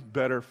nothing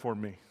better for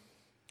me."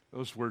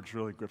 Those words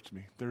really gripped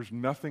me. There's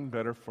nothing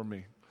better for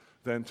me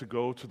than to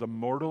go to the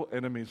mortal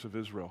enemies of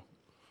Israel,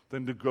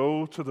 than to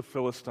go to the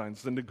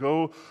Philistines, than to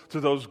go to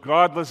those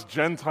godless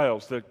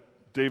Gentiles that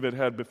David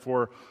had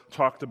before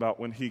talked about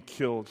when he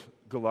killed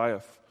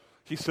Goliath.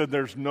 He said,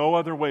 "There's no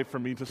other way for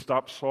me to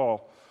stop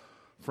Saul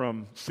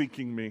from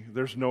seeking me.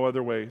 There's no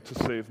other way to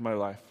save my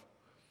life."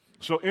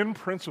 So in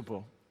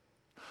principle,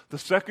 the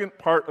second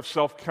part of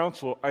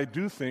self-counsel, I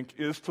do think,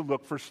 is to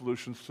look for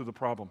solutions to the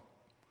problem.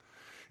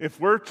 If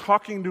we're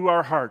talking to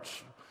our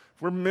hearts,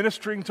 if we're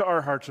ministering to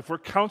our hearts, if we're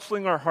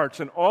counseling our hearts,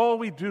 and all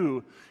we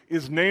do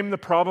is name the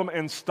problem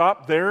and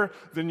stop there,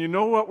 then you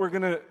know what we're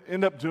going to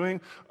end up doing?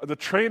 The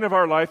train of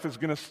our life is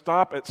going to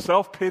stop at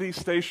self-pity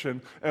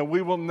station, and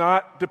we will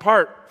not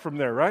depart from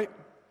there, right?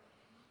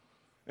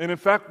 And in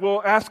fact,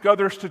 we'll ask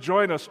others to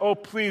join us. "Oh,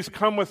 please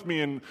come with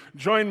me and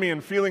join me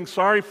in feeling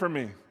sorry for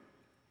me."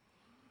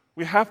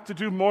 We have to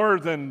do more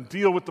than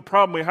deal with the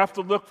problem. We have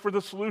to look for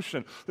the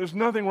solution. There's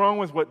nothing wrong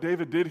with what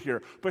David did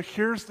here. But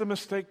here's the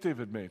mistake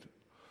David made.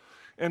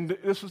 And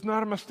this is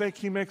not a mistake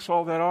he makes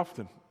all that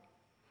often.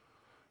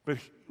 But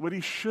what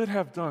he should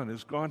have done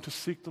is gone to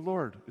seek the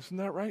Lord. Isn't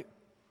that right?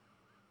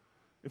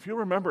 If you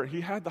remember,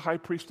 he had the high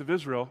priest of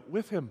Israel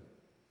with him.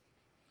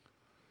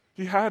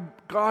 He had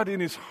God in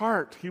his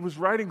heart. He was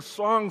writing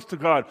songs to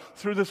God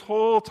through this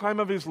whole time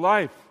of his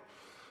life.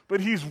 but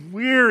he's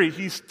weary,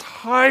 he's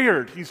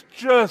tired, he's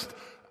just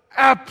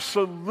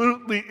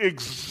absolutely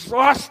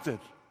exhausted.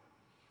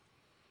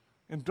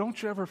 And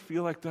don't you ever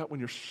feel like that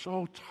when you're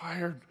so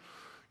tired,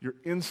 your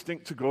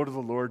instinct to go to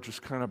the Lord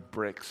just kind of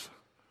breaks?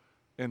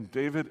 And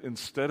David,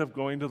 instead of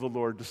going to the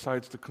Lord,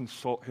 decides to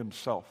consult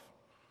himself.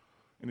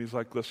 And he's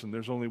like, listen,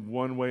 there's only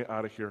one way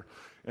out of here,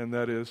 and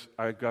that is,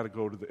 I've got to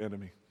go to the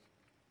enemy.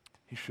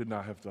 He should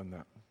not have done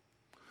that.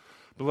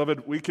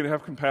 Beloved, we can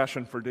have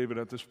compassion for David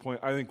at this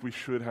point. I think we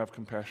should have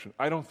compassion.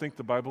 I don't think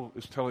the Bible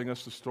is telling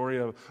us the story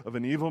of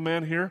an evil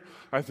man here.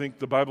 I think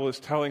the Bible is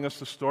telling us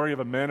the story of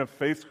a man of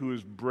faith who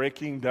is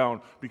breaking down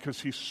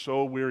because he's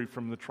so weary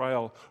from the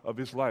trial of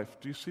his life.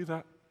 Do you see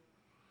that?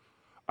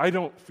 I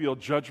don't feel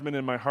judgment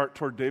in my heart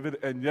toward David,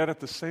 and yet at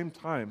the same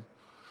time,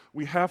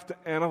 we have to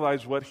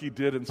analyze what he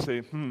did and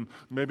say,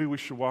 maybe we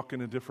should walk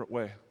in a different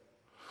way.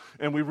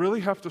 And we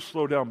really have to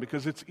slow down,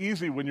 because it's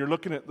easy when you're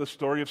looking at the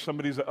story of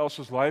somebody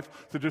else's life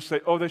to just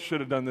say, oh, they should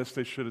have done this,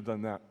 they should have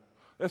done that.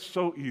 That's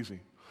so easy.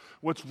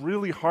 What's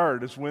really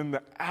hard is when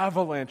the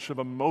avalanche of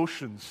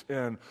emotions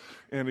and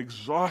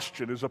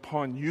exhaustion is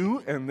upon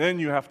you, and then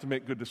you have to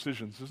make good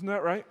decisions. Isn't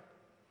that right?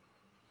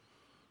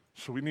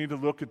 So we need to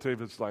look at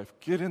David's life,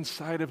 get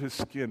inside of his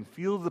skin,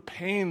 feel the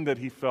pain that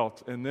he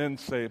felt, and then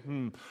say,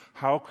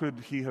 how could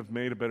he have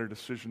made a better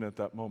decision at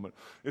that moment?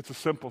 It's a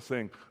simple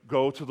thing.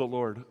 Go to the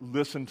Lord,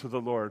 listen to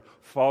the Lord,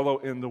 follow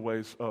in the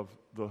ways of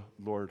the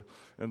Lord,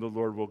 and the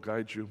Lord will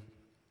guide you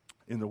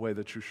in the way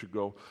that you should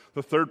go.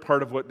 The third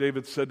part of what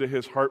David said to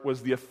his heart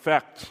was the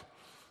effect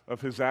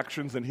of his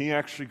actions, and he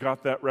actually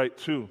got that right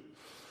too.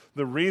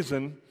 The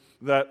reason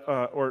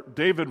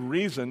David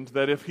reasoned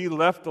that if he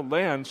left the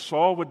land,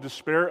 Saul would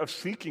despair of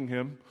seeking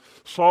him.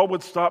 Saul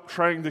would stop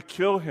trying to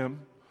kill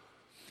him.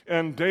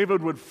 And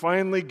David would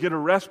finally get a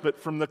respite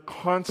from the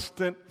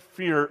constant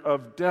fear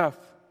of death.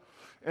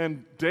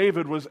 And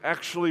David was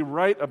actually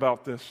right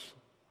about this.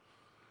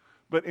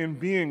 But in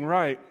being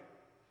right,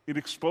 it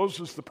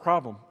exposes the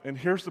problem. And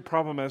here's the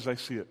problem as I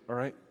see it, all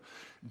right?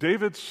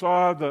 David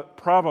saw the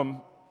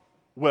problem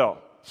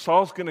well.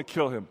 Saul's going to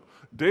kill him.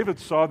 David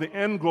saw the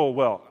end goal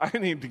well. I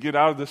need to get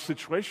out of this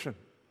situation.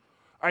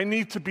 I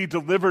need to be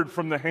delivered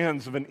from the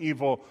hands of an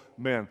evil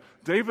man.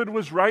 David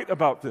was right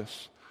about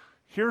this.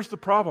 Here's the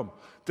problem.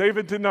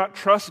 David did not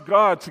trust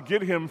God to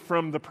get him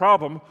from the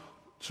problem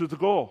to the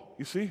goal.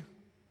 You see?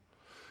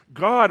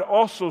 God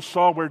also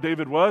saw where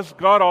David was.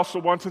 God also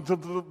wanted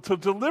to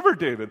deliver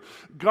David.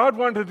 God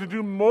wanted to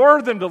do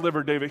more than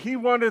deliver David. He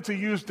wanted to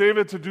use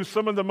David to do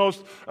some of the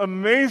most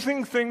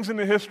amazing things in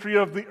the history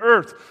of the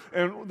earth.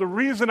 And the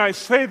reason I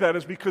say that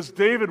is because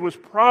David was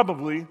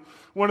probably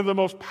one of the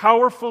most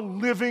powerful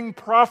living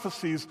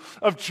prophecies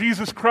of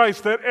Jesus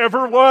Christ that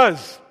ever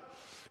was.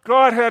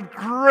 God had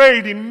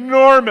great,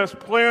 enormous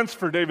plans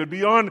for David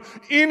beyond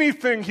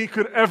anything he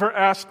could ever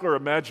ask or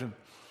imagine.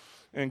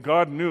 And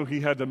God knew he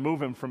had to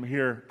move him from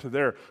here to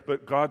there.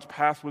 But God's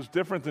path was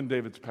different than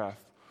David's path.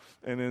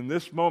 And in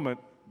this moment,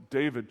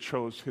 David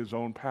chose his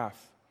own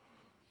path.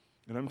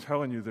 And I'm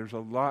telling you, there's a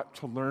lot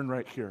to learn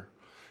right here.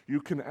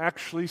 You can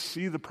actually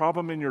see the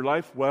problem in your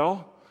life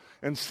well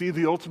and see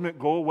the ultimate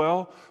goal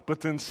well,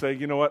 but then say,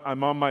 you know what,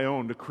 I'm on my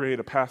own to create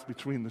a path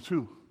between the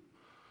two.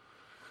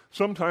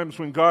 Sometimes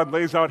when God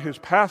lays out his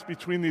path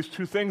between these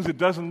two things, it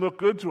doesn't look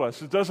good to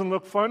us. It doesn't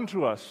look fun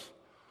to us.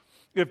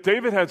 If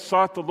David had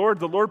sought the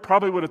Lord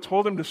probably would have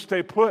told him to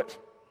stay put,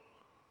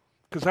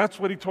 because that's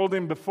what he told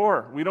him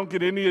before. We don't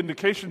get any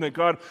indication that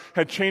God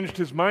had changed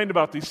his mind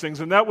about these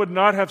things, and that would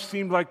not have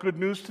seemed like good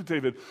news to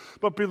David.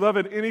 But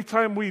beloved,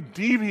 anytime we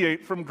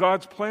deviate from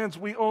God's plans,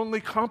 we only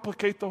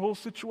complicate the whole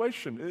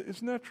situation.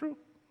 Isn't that true?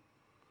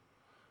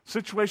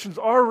 Situation's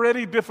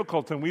already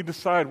difficult, and we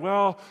decide,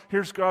 well,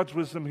 here's God's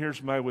wisdom,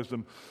 here's my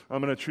wisdom.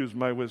 I'm going to choose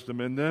my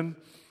wisdom. And then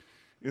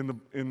in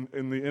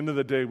the end of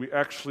the day, we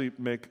actually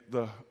make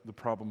the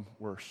problem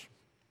worse.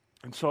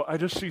 And so I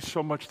just see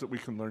so much that we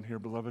can learn here,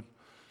 beloved.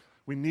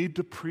 We need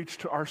to preach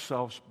to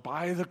ourselves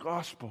by the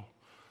gospel.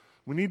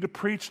 We need to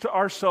preach to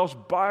ourselves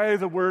by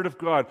the word of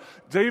God.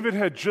 David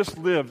had just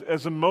lived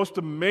as the most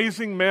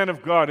amazing man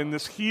of God in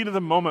this heat of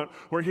the moment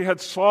where he had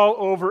Saul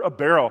over a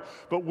barrel.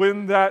 But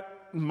when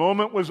that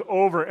moment was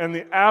over and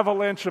the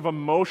avalanche of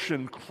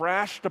emotion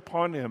crashed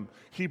upon him,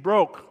 he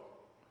broke.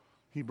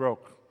 He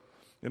broke.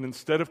 And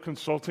instead of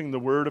consulting the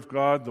word of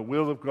God, the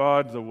will of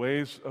God, the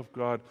ways of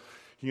God,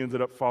 he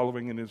ended up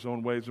following in his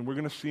own ways. And we're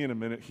going to see in a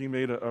minute, he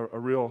made a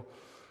real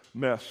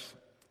mess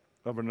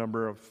of a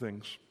number of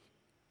things.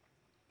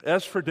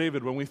 As for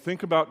David, when we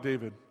think about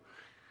David,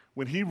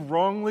 when he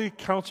wrongly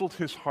counseled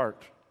his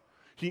heart,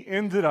 he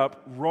ended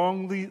up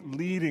wrongly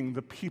leading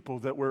the people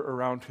that were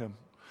around him.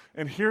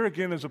 And here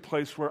again is a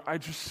place where I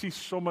just see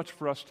so much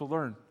for us to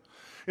learn.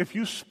 If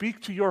you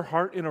speak to your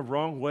heart in a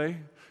wrong way,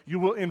 you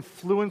will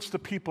influence the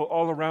people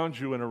all around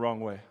you in a wrong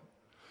way.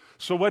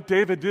 So what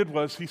David did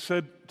was he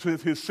said to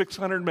his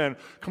 600 men,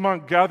 come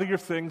on, gather your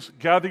things,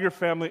 gather your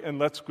family, and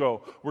let's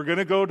go. We're going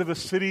to go to the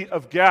city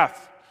of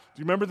Gath. Do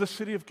you remember the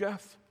city of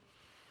Gath?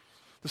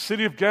 The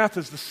city of Gath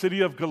is the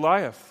city of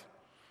Goliath.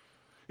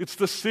 It's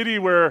the city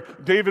where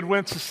David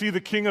went to see the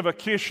king of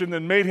Achish and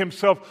then made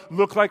himself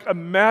look like a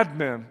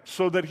madman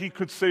so that he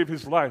could save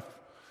his life.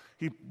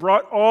 He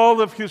brought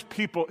all of his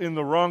people in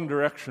the wrong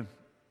direction.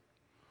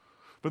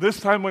 But this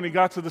time when he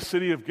got to the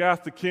city of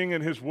Gath, the king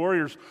and his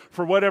warriors,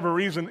 for whatever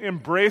reason,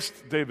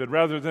 embraced David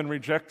rather than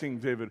rejecting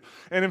David.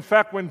 And in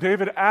fact, when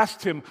David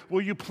asked him,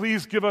 will you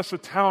please give us a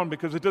town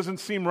because it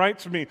doesn't seem right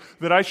to me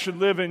that I should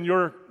live in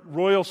your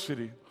royal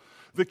city,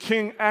 the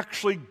king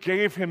actually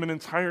gave him an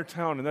entire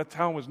town, and that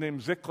town was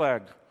named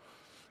Ziklag.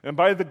 And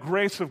by the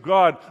grace of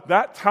God,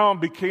 that town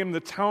became the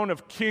town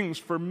of kings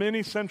for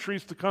many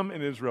centuries to come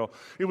in Israel.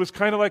 It was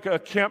kind of like a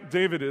Camp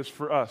David is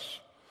for us.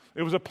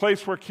 It was a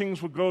place where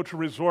kings would go to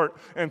resort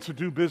and to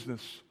do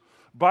business.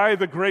 By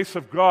the grace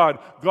of God,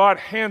 God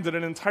handed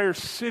an entire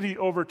city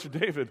over to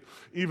David,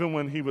 even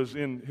when he was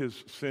in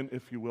his sin,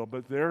 if you will.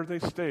 But there they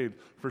stayed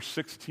for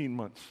 16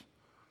 months.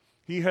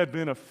 He had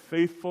been a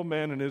faithful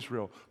man in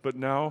Israel, but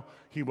now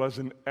he was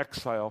in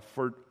exile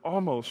for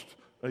almost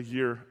a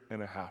year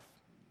and a half.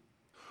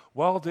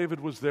 While David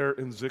was there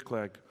in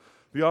Ziklag,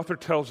 the author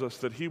tells us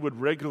that he would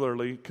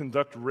regularly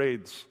conduct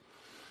raids.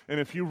 And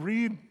if you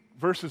read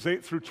verses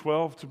 8 through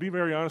 12, to be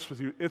very honest with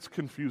you, it's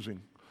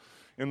confusing.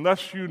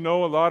 Unless you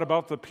know a lot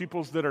about the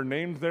peoples that are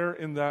named there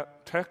in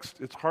that text,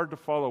 it's hard to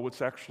follow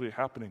what's actually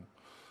happening.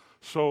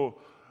 So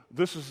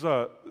this is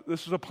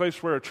a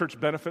place where a church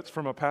benefits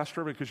from a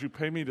pastor because you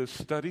pay me to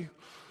study.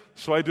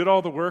 So I did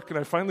all the work, and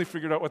I finally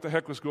figured out what the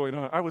heck was going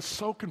on. I was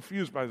so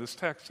confused by this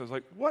text. I was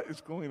like, what is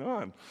going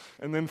on?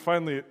 And then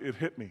finally it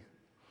hit me.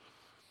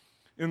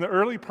 In the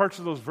early parts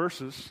of those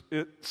verses,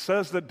 it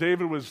says that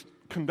David was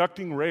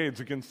conducting raids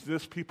against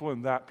this people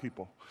and that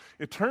people.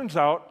 It turns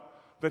out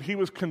that he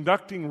was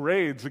conducting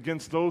raids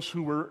against those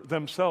who were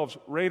themselves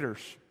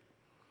raiders.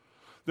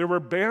 There were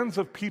bands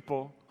of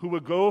people who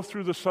would go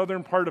through the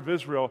southern part of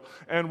Israel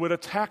and would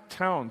attack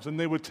towns, and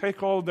they would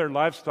take all of their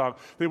livestock,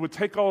 they would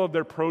take all of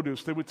their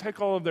produce, they would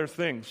take all of their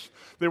things.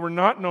 They were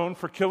not known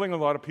for killing a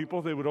lot of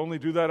people. They would only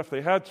do that if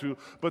they had to,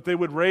 but they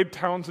would raid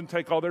towns and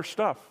take all their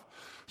stuff.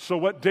 So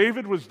what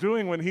David was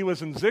doing when he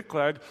was in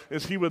Ziklag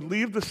is he would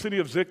leave the city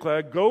of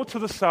Ziklag, go to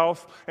the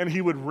south, and he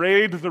would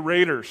raid the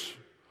raiders.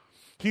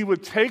 He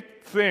would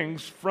take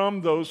things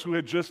from those who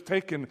had just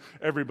taken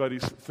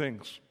everybody's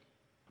things.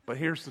 But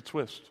here's the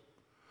twist.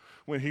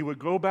 When he would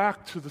go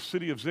back to the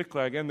city of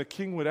Ziklag and the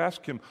king would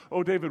ask him,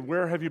 oh, David,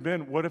 where have you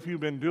been? What have you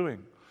been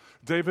doing?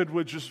 David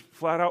would just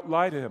flat out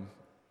lie to him.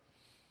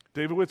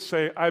 David would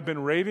say, I've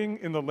been raiding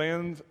in the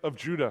land of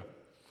Judah.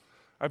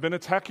 I've been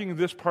attacking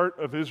this part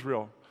of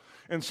Israel.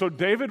 And so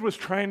David was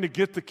trying to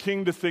get the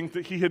king to think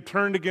that he had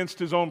turned against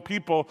his own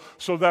people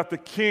so that the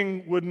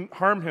king wouldn't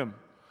harm him.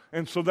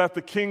 And so that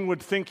the king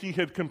would think he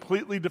had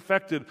completely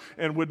defected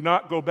and would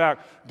not go back.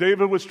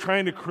 David was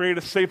trying to create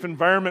a safe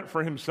environment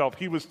for himself.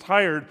 He was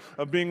tired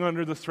of being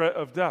under the threat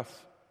of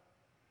death.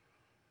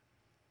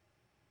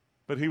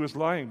 But he was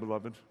lying,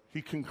 beloved.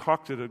 He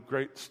concocted a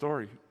great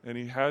story, and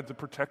he had to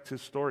protect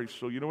his story.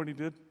 So you know what he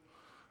did?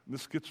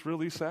 This gets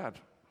really sad.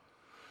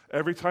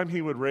 Every time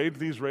he would raid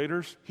these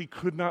raiders, he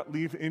could not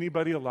leave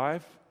anybody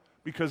alive,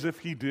 because if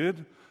he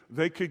did,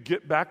 they could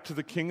get back to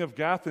the king of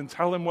Gath and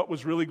tell him what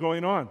was really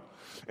going on.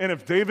 And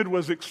if David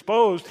was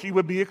exposed, he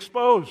would be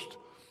exposed.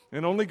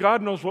 And only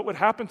God knows what would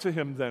happen to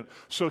him then.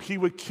 So he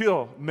would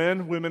kill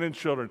men, women, and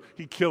children.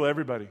 He'd kill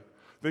everybody.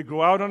 They'd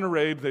go out on a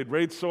raid, they'd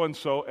raid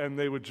so-and-so, and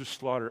they would just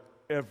slaughter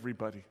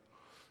everybody.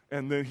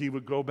 And then he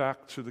would go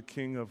back to the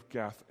king of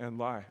Gath and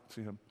lie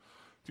to him.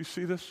 Do you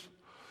see this?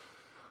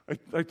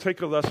 I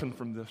take a lesson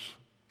from this.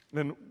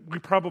 And we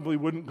probably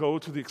wouldn't go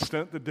to the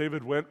extent that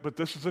David went, but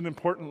this is an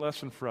important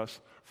lesson for us.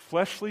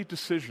 Fleshly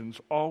decisions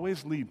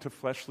always lead to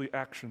fleshly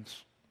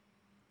actions.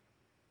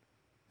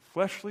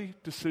 Fleshly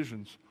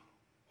decisions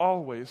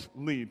always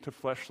lead to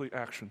fleshly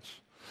actions.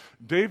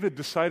 David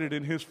decided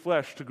in his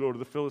flesh to go to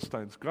the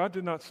Philistines. God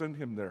did not send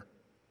him there.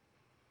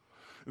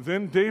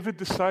 Then David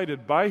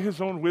decided by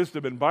his own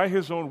wisdom and by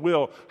his own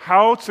will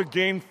how to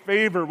gain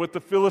favor with the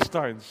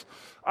Philistines.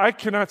 I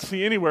cannot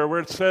see anywhere where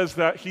it says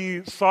that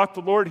he sought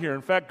the Lord here.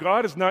 In fact,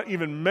 God is not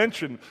even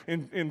mentioned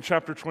in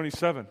chapter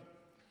 27.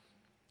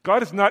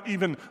 God is not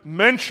even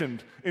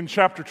mentioned in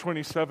chapter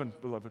 27,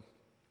 beloved.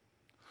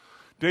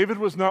 David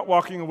was not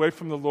walking away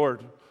from the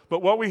Lord.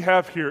 But what we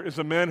have here is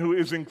a man who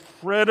is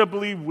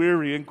incredibly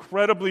weary,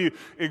 incredibly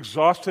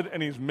exhausted,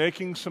 and he's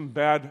making some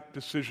bad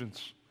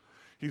decisions.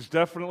 He's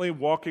definitely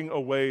walking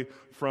away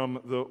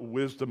from the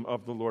wisdom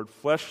of the Lord.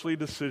 Fleshly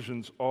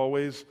decisions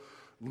always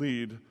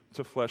lead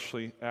to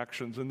fleshly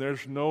actions, and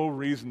there's no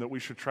reason that we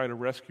should try to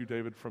rescue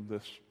David from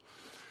this.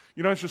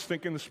 You know, I was just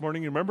thinking this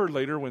morning, you remember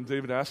later when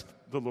David asked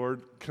the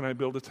Lord, can I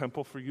build a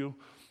temple for you?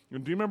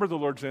 And do you remember the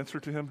Lord's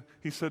answer to him?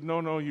 He said,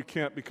 no, you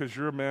can't, because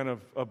you're a man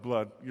of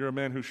blood. You're a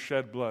man who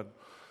shed blood.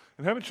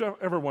 And haven't you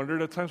ever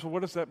wondered at times, well,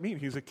 what does that mean?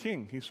 He's a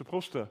king. He's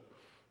supposed to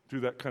do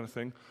that kind of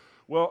thing.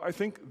 Well, I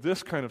think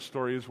this kind of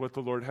story is what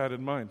the Lord had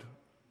in mind.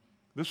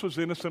 This was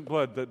innocent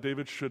blood that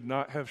David should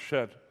not have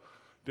shed.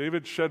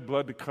 David shed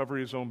blood to cover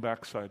his own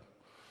backside.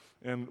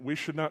 And we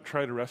should not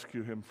try to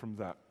rescue him from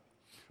that.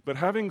 But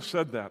having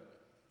said that,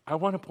 I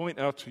want to point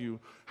out to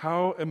you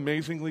how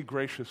amazingly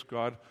gracious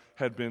God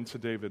had been to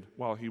David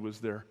while he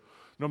was there.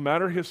 No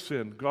matter his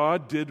sin,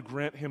 God did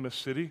grant him a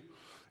city,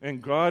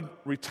 and God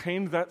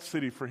retained that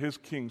city for his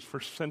kings for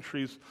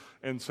centuries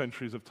and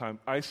centuries of time.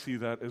 I see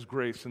that as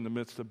grace in the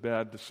midst of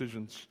bad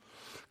decisions.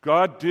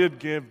 God did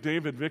give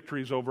David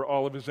victories over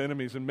all of his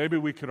enemies, and maybe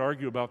we could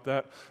argue about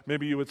that.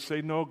 Maybe you would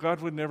say, no,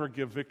 God would never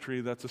give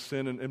victory. That's a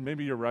sin, and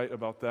maybe you're right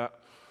about that.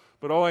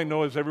 But all I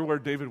know is everywhere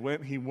David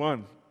went, he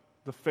won.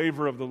 The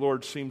favor of the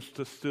Lord seems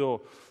to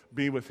still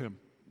be with him.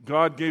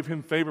 God gave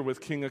him favor with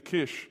King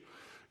Achish.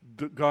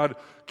 God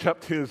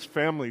kept his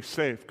family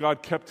safe.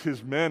 God kept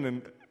his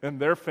men and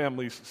their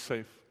families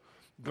safe.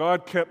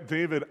 God kept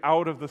David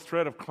out of the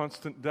threat of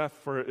constant death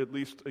for at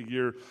least a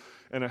year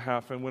and a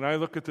half. And when I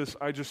look at this,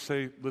 I just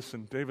say,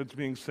 listen, David's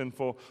being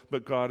sinful,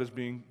 but God is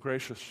being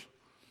gracious.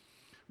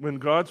 When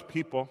God's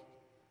people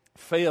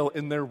fail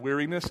in their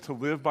weariness to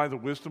live by the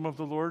wisdom of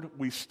the Lord,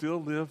 we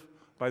still live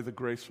by the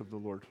grace of the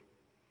Lord.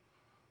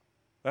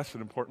 That's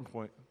an important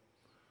point.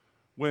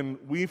 When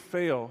we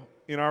fail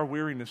in our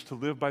weariness to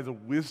live by the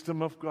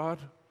wisdom of God,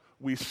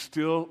 we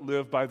still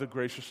live by the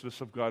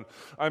graciousness of God.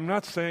 I'm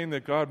not saying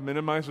that God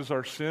minimizes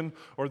our sin,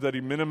 or that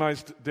he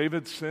minimized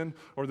David's sin,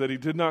 or that he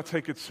did not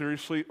take it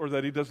seriously, or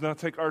that he does not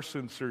take our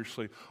sin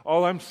seriously.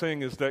 All I'm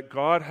saying is that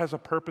God has a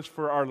purpose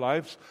for our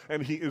lives,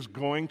 and he is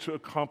going to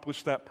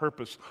accomplish that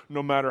purpose,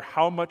 no matter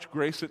how much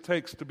grace it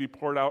takes to be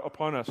poured out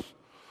upon us.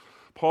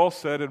 Paul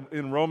said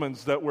in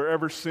Romans that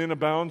wherever sin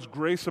abounds,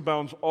 grace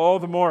abounds all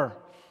the more.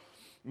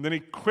 And then he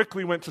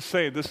quickly went to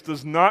say, this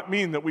does not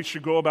mean that we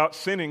should go about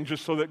sinning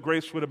just so that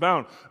grace would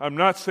abound. I'm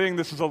not saying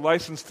this is a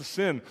license to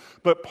sin,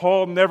 but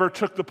Paul never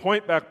took the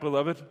point back,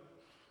 beloved.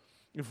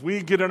 If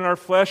we get in our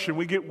flesh and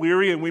we get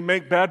weary and we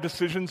make bad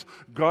decisions,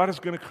 God is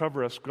going to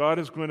cover us. God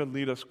is going to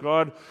lead us.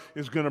 God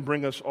is going to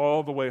bring us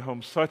all the way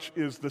home. Such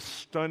is the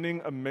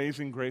stunning,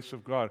 amazing grace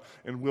of God.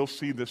 And we'll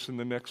see this in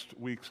the next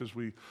weeks as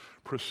we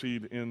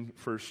proceed in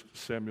 1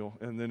 Samuel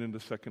and then into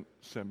 2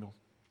 Samuel.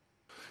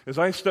 As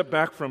I step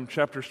back from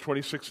chapters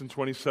 26 and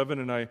 27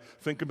 and I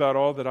think about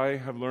all that I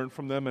have learned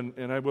from them,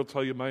 and I will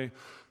tell you my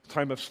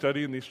time of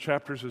study in these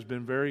chapters has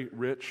been very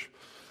rich.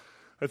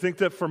 I think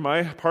that for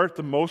my part,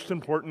 the most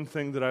important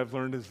thing that I've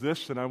learned is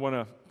this, and I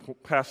want to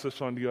pass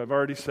this on to you. I've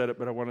already said it,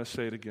 but I want to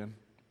say it again.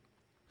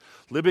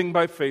 Living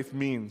by faith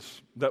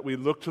means that we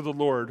look to the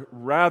Lord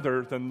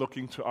rather than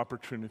looking to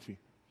opportunity.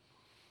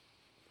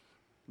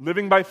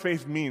 Living by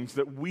faith means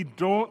that we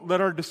don't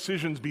let our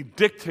decisions be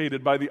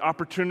dictated by the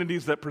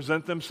opportunities that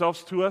present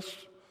themselves to us.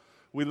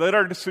 We let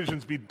our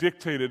decisions be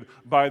dictated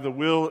by the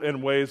will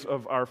and ways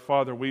of our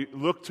Father. We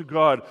look to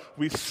God.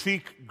 We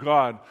seek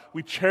God.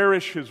 We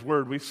cherish his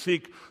word. We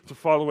seek to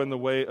follow in the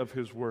way of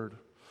his word.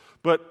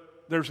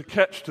 But there's a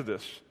catch to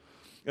this,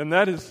 and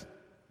that is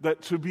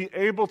that to be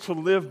able to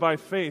live by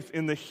faith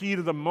in the heat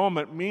of the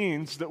moment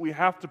means that we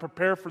have to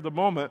prepare for the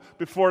moment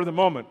before the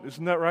moment.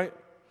 Isn't that right?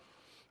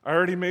 I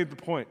already made the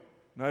point,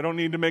 and I don't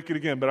need to make it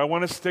again, but I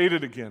want to state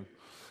it again.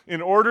 In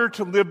order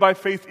to live by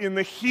faith in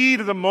the heat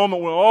of the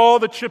moment when all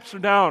the chips are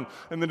down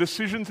and the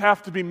decisions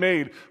have to be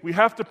made, we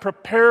have to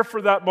prepare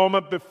for that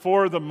moment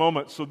before the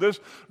moment. So this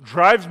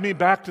drives me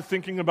back to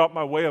thinking about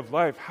my way of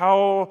life.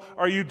 How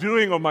are you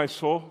doing, O my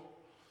soul?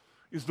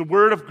 Is the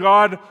word of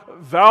God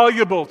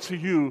valuable to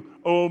you,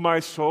 O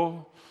my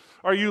soul?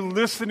 Are you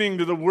listening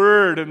to the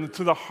word and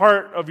to the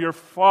heart of your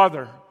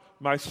Father,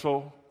 my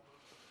soul?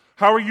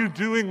 How are you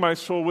doing, my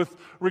soul, with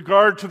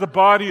regard to the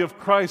body of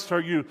Christ?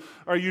 Are you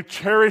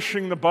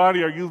cherishing the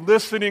body? Are you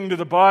listening to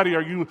the body?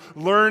 Are you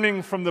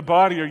learning from the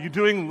body? Are you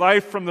doing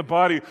life from the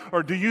body?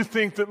 Or do you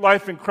think that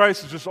life in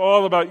Christ is just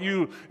all about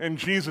you and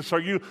Jesus? Are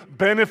you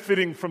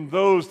benefiting from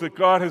those that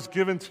God has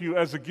given to you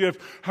as a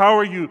gift? How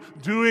are you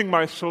doing,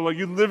 my soul? Are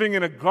you living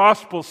in a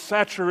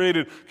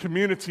gospel-saturated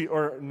community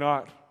or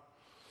not?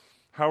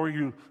 How are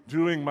you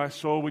doing, my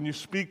soul, when you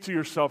speak to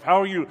yourself?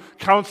 How are you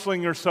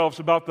counseling yourselves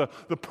about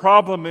the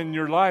problem in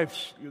your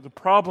lives, the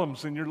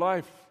problems in your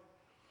life?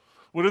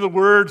 What are the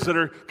words that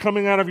are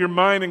coming out of your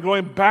mind and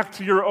going back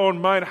to your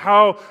own mind?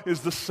 How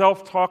is the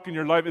self-talk in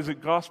your life? Is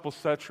it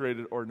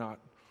gospel-saturated or not?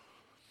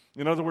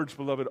 In other words,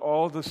 beloved,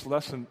 all this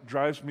lesson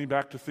drives me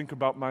back to think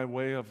about my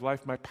way of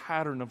life, my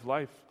pattern of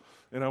life,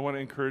 and I want to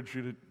encourage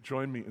you to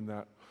join me in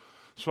that.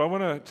 So I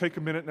want to take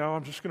a minute now.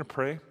 I'm just going to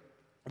pray.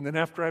 And then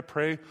after I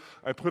pray,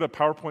 I put a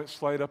PowerPoint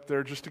slide up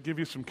there just to give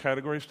you some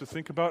categories to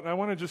think about. And I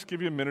want to just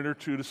give you a minute or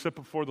two to sit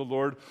before the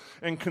Lord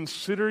and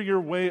consider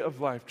your way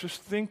of life.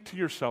 Just think to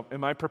yourself,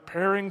 am I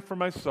preparing for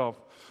myself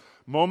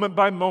moment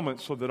by moment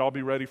so that I'll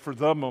be ready for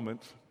the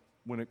moment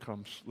when it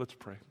comes? Let's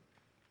pray.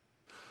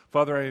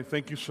 Father, I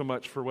thank you so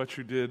much for what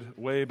you did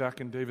way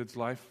back in David's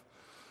life.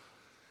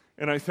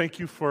 And I thank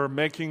you for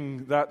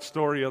making that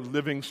story a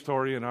living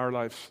story in our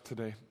lives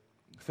today.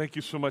 Thank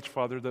you so much,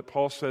 Father, that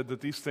Paul said that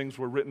these things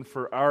were written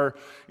for our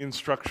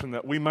instruction,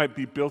 that we might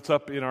be built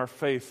up in our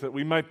faith, that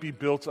we might be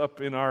built up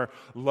in our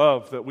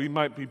love, that we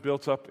might be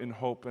built up in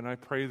hope. And I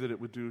pray that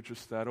it would do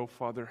just that. Oh,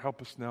 Father,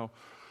 help us now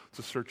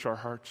to search our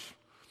hearts.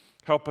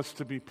 Help us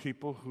to be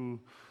people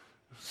who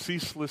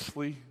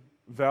ceaselessly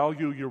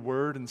value your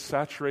word and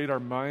saturate our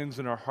minds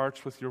and our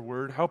hearts with your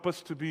word. Help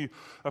us to be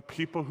a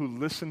people who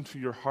listen to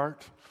your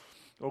heart.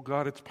 Oh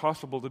God, it's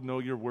possible to know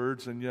your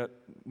words and yet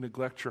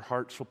neglect your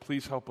heart, so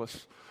please help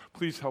us.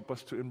 Please help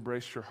us to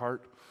embrace your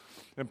heart.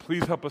 And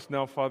please help us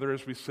now, Father,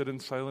 as we sit in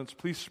silence.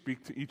 Please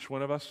speak to each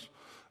one of us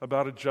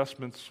about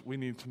adjustments we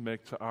need to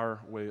make to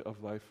our way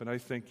of life. And I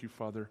thank you,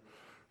 Father,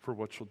 for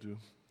what you'll do.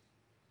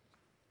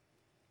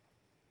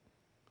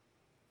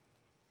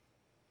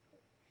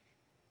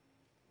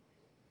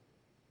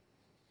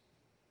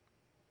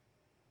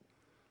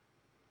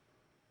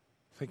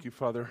 Thank you,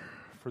 Father,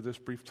 for this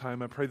brief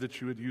time. I pray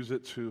that you would use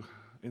it to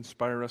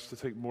inspire us to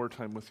take more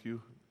time with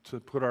you, to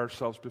put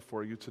ourselves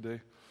before you today,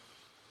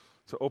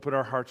 to open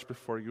our hearts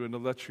before you, and to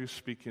let you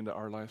speak into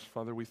our lives.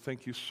 Father, we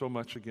thank you so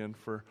much again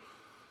for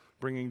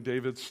bringing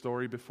David's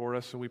story before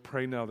us, and we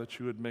pray now that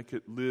you would make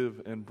it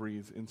live and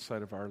breathe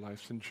inside of our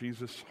lives. In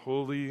Jesus'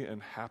 holy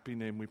and happy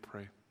name we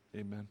pray. Amen.